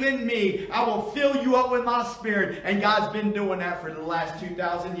believe in me, I will fill you up with my Spirit. And God's been doing that for the last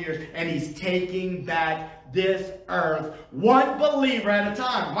 2,000 years, and he's taking back this earth one believer at a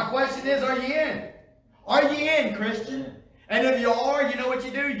time. My question is, are you in? Are you in, Christian? And if you are, you know what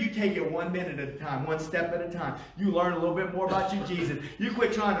you do? You take it 1 minute at a time, one step at a time. You learn a little bit more about you, Jesus. You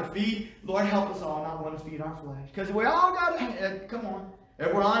quit trying to feed. Lord, help us all not want to feed our flesh. Because we all got to, come on.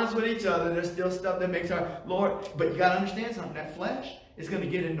 If we're honest with each other, there's still stuff that makes our, Lord, but you got to understand something. That flesh is going to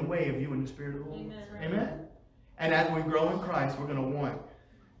get in the way of you and the Spirit of the Lord. Amen. Amen. And as we grow in Christ, we're going to want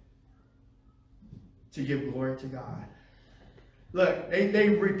to give glory to God. Look, they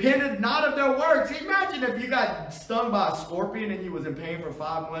repented not of their works. Imagine if you got stung by a scorpion and you was in pain for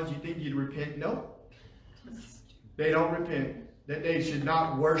 5 months, you think you'd repent? No. They don't repent. That they should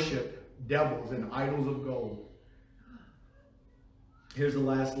not worship devils and idols of gold. Here's the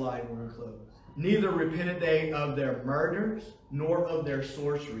last slide and we're going to close. Neither repented they of their murders nor of their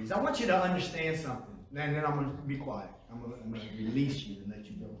sorceries. I want you to understand something. And then I'm going to be quiet. I'm going to release you and let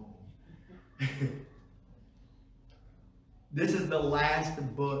you go home. This is the last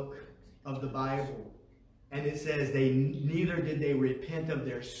book of the Bible. And it says neither did they repent of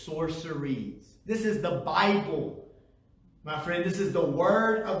their sorceries. This is the Bible. My friend, this is the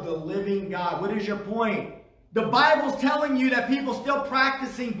word of the living God. What is your point? The Bible's telling you that people still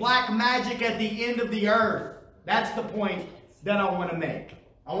practicing black magic at the end of the earth. That's the point that I want to make.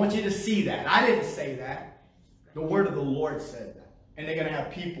 I want you to see that. I didn't say that. The word of the Lord said that. And they're going to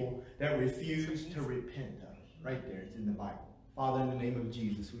have people that refuse to repent of it. Right there, it's in the Bible. Father, in the name of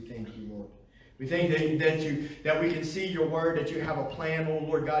Jesus, we thank you, Lord. We thank that we can see your word, that you have a plan, oh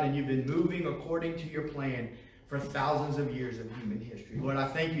Lord God, and you've been moving according to your plan for thousands of years of human history. Lord, I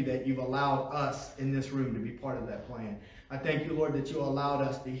thank you that you've allowed us in this room to be part of that plan. I thank you, Lord, that you allowed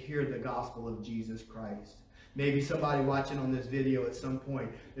us to hear the gospel of Jesus Christ. Maybe somebody watching on this video at some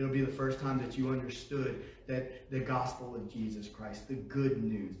point, it'll be the first time that you understood that the gospel of Jesus Christ, the good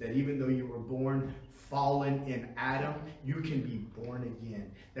news, that even though you were born fallen in Adam, you can be born again.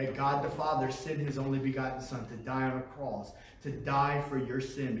 That God the Father sent his only begotten Son to die on a cross, to die for your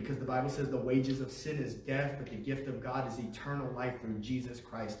sin, because the Bible says the wages of sin is death, but the gift of God is eternal life through Jesus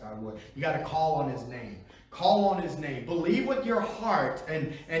Christ our Lord. You got to call on his name. Call on his name. Believe with your heart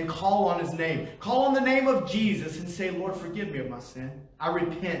and call on his name. Call on the name of Jesus and say, Lord, forgive me of my sin. I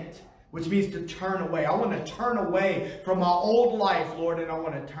repent, which means to turn away. I want to turn away from my old life, Lord, and I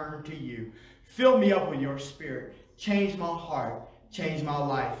want to turn to you. Fill me up with your spirit. Change my heart. Change my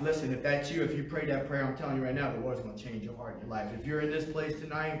life. Listen, if that's you, if you pray that prayer, I'm telling you right now, the Lord's going to change your heart and your life. If you're in this place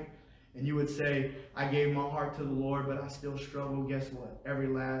tonight and you would say, I gave my heart to the Lord, but I still struggle, guess what? Every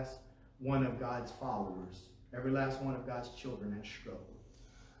last one of God's followers, every last one of God's children has struggled.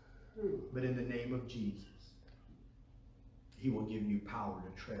 But in the name of Jesus, he will give you power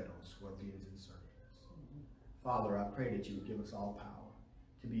to tread on scorpions and serpents. Father, I pray that you would give us all power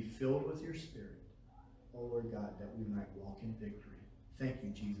to be filled with your spirit, oh Lord God, that we might walk in victory. Thank you,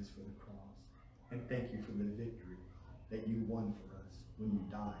 Jesus, for the cross. And thank you for the victory that you won for us when you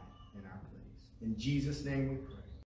died in our place. In Jesus' name we pray.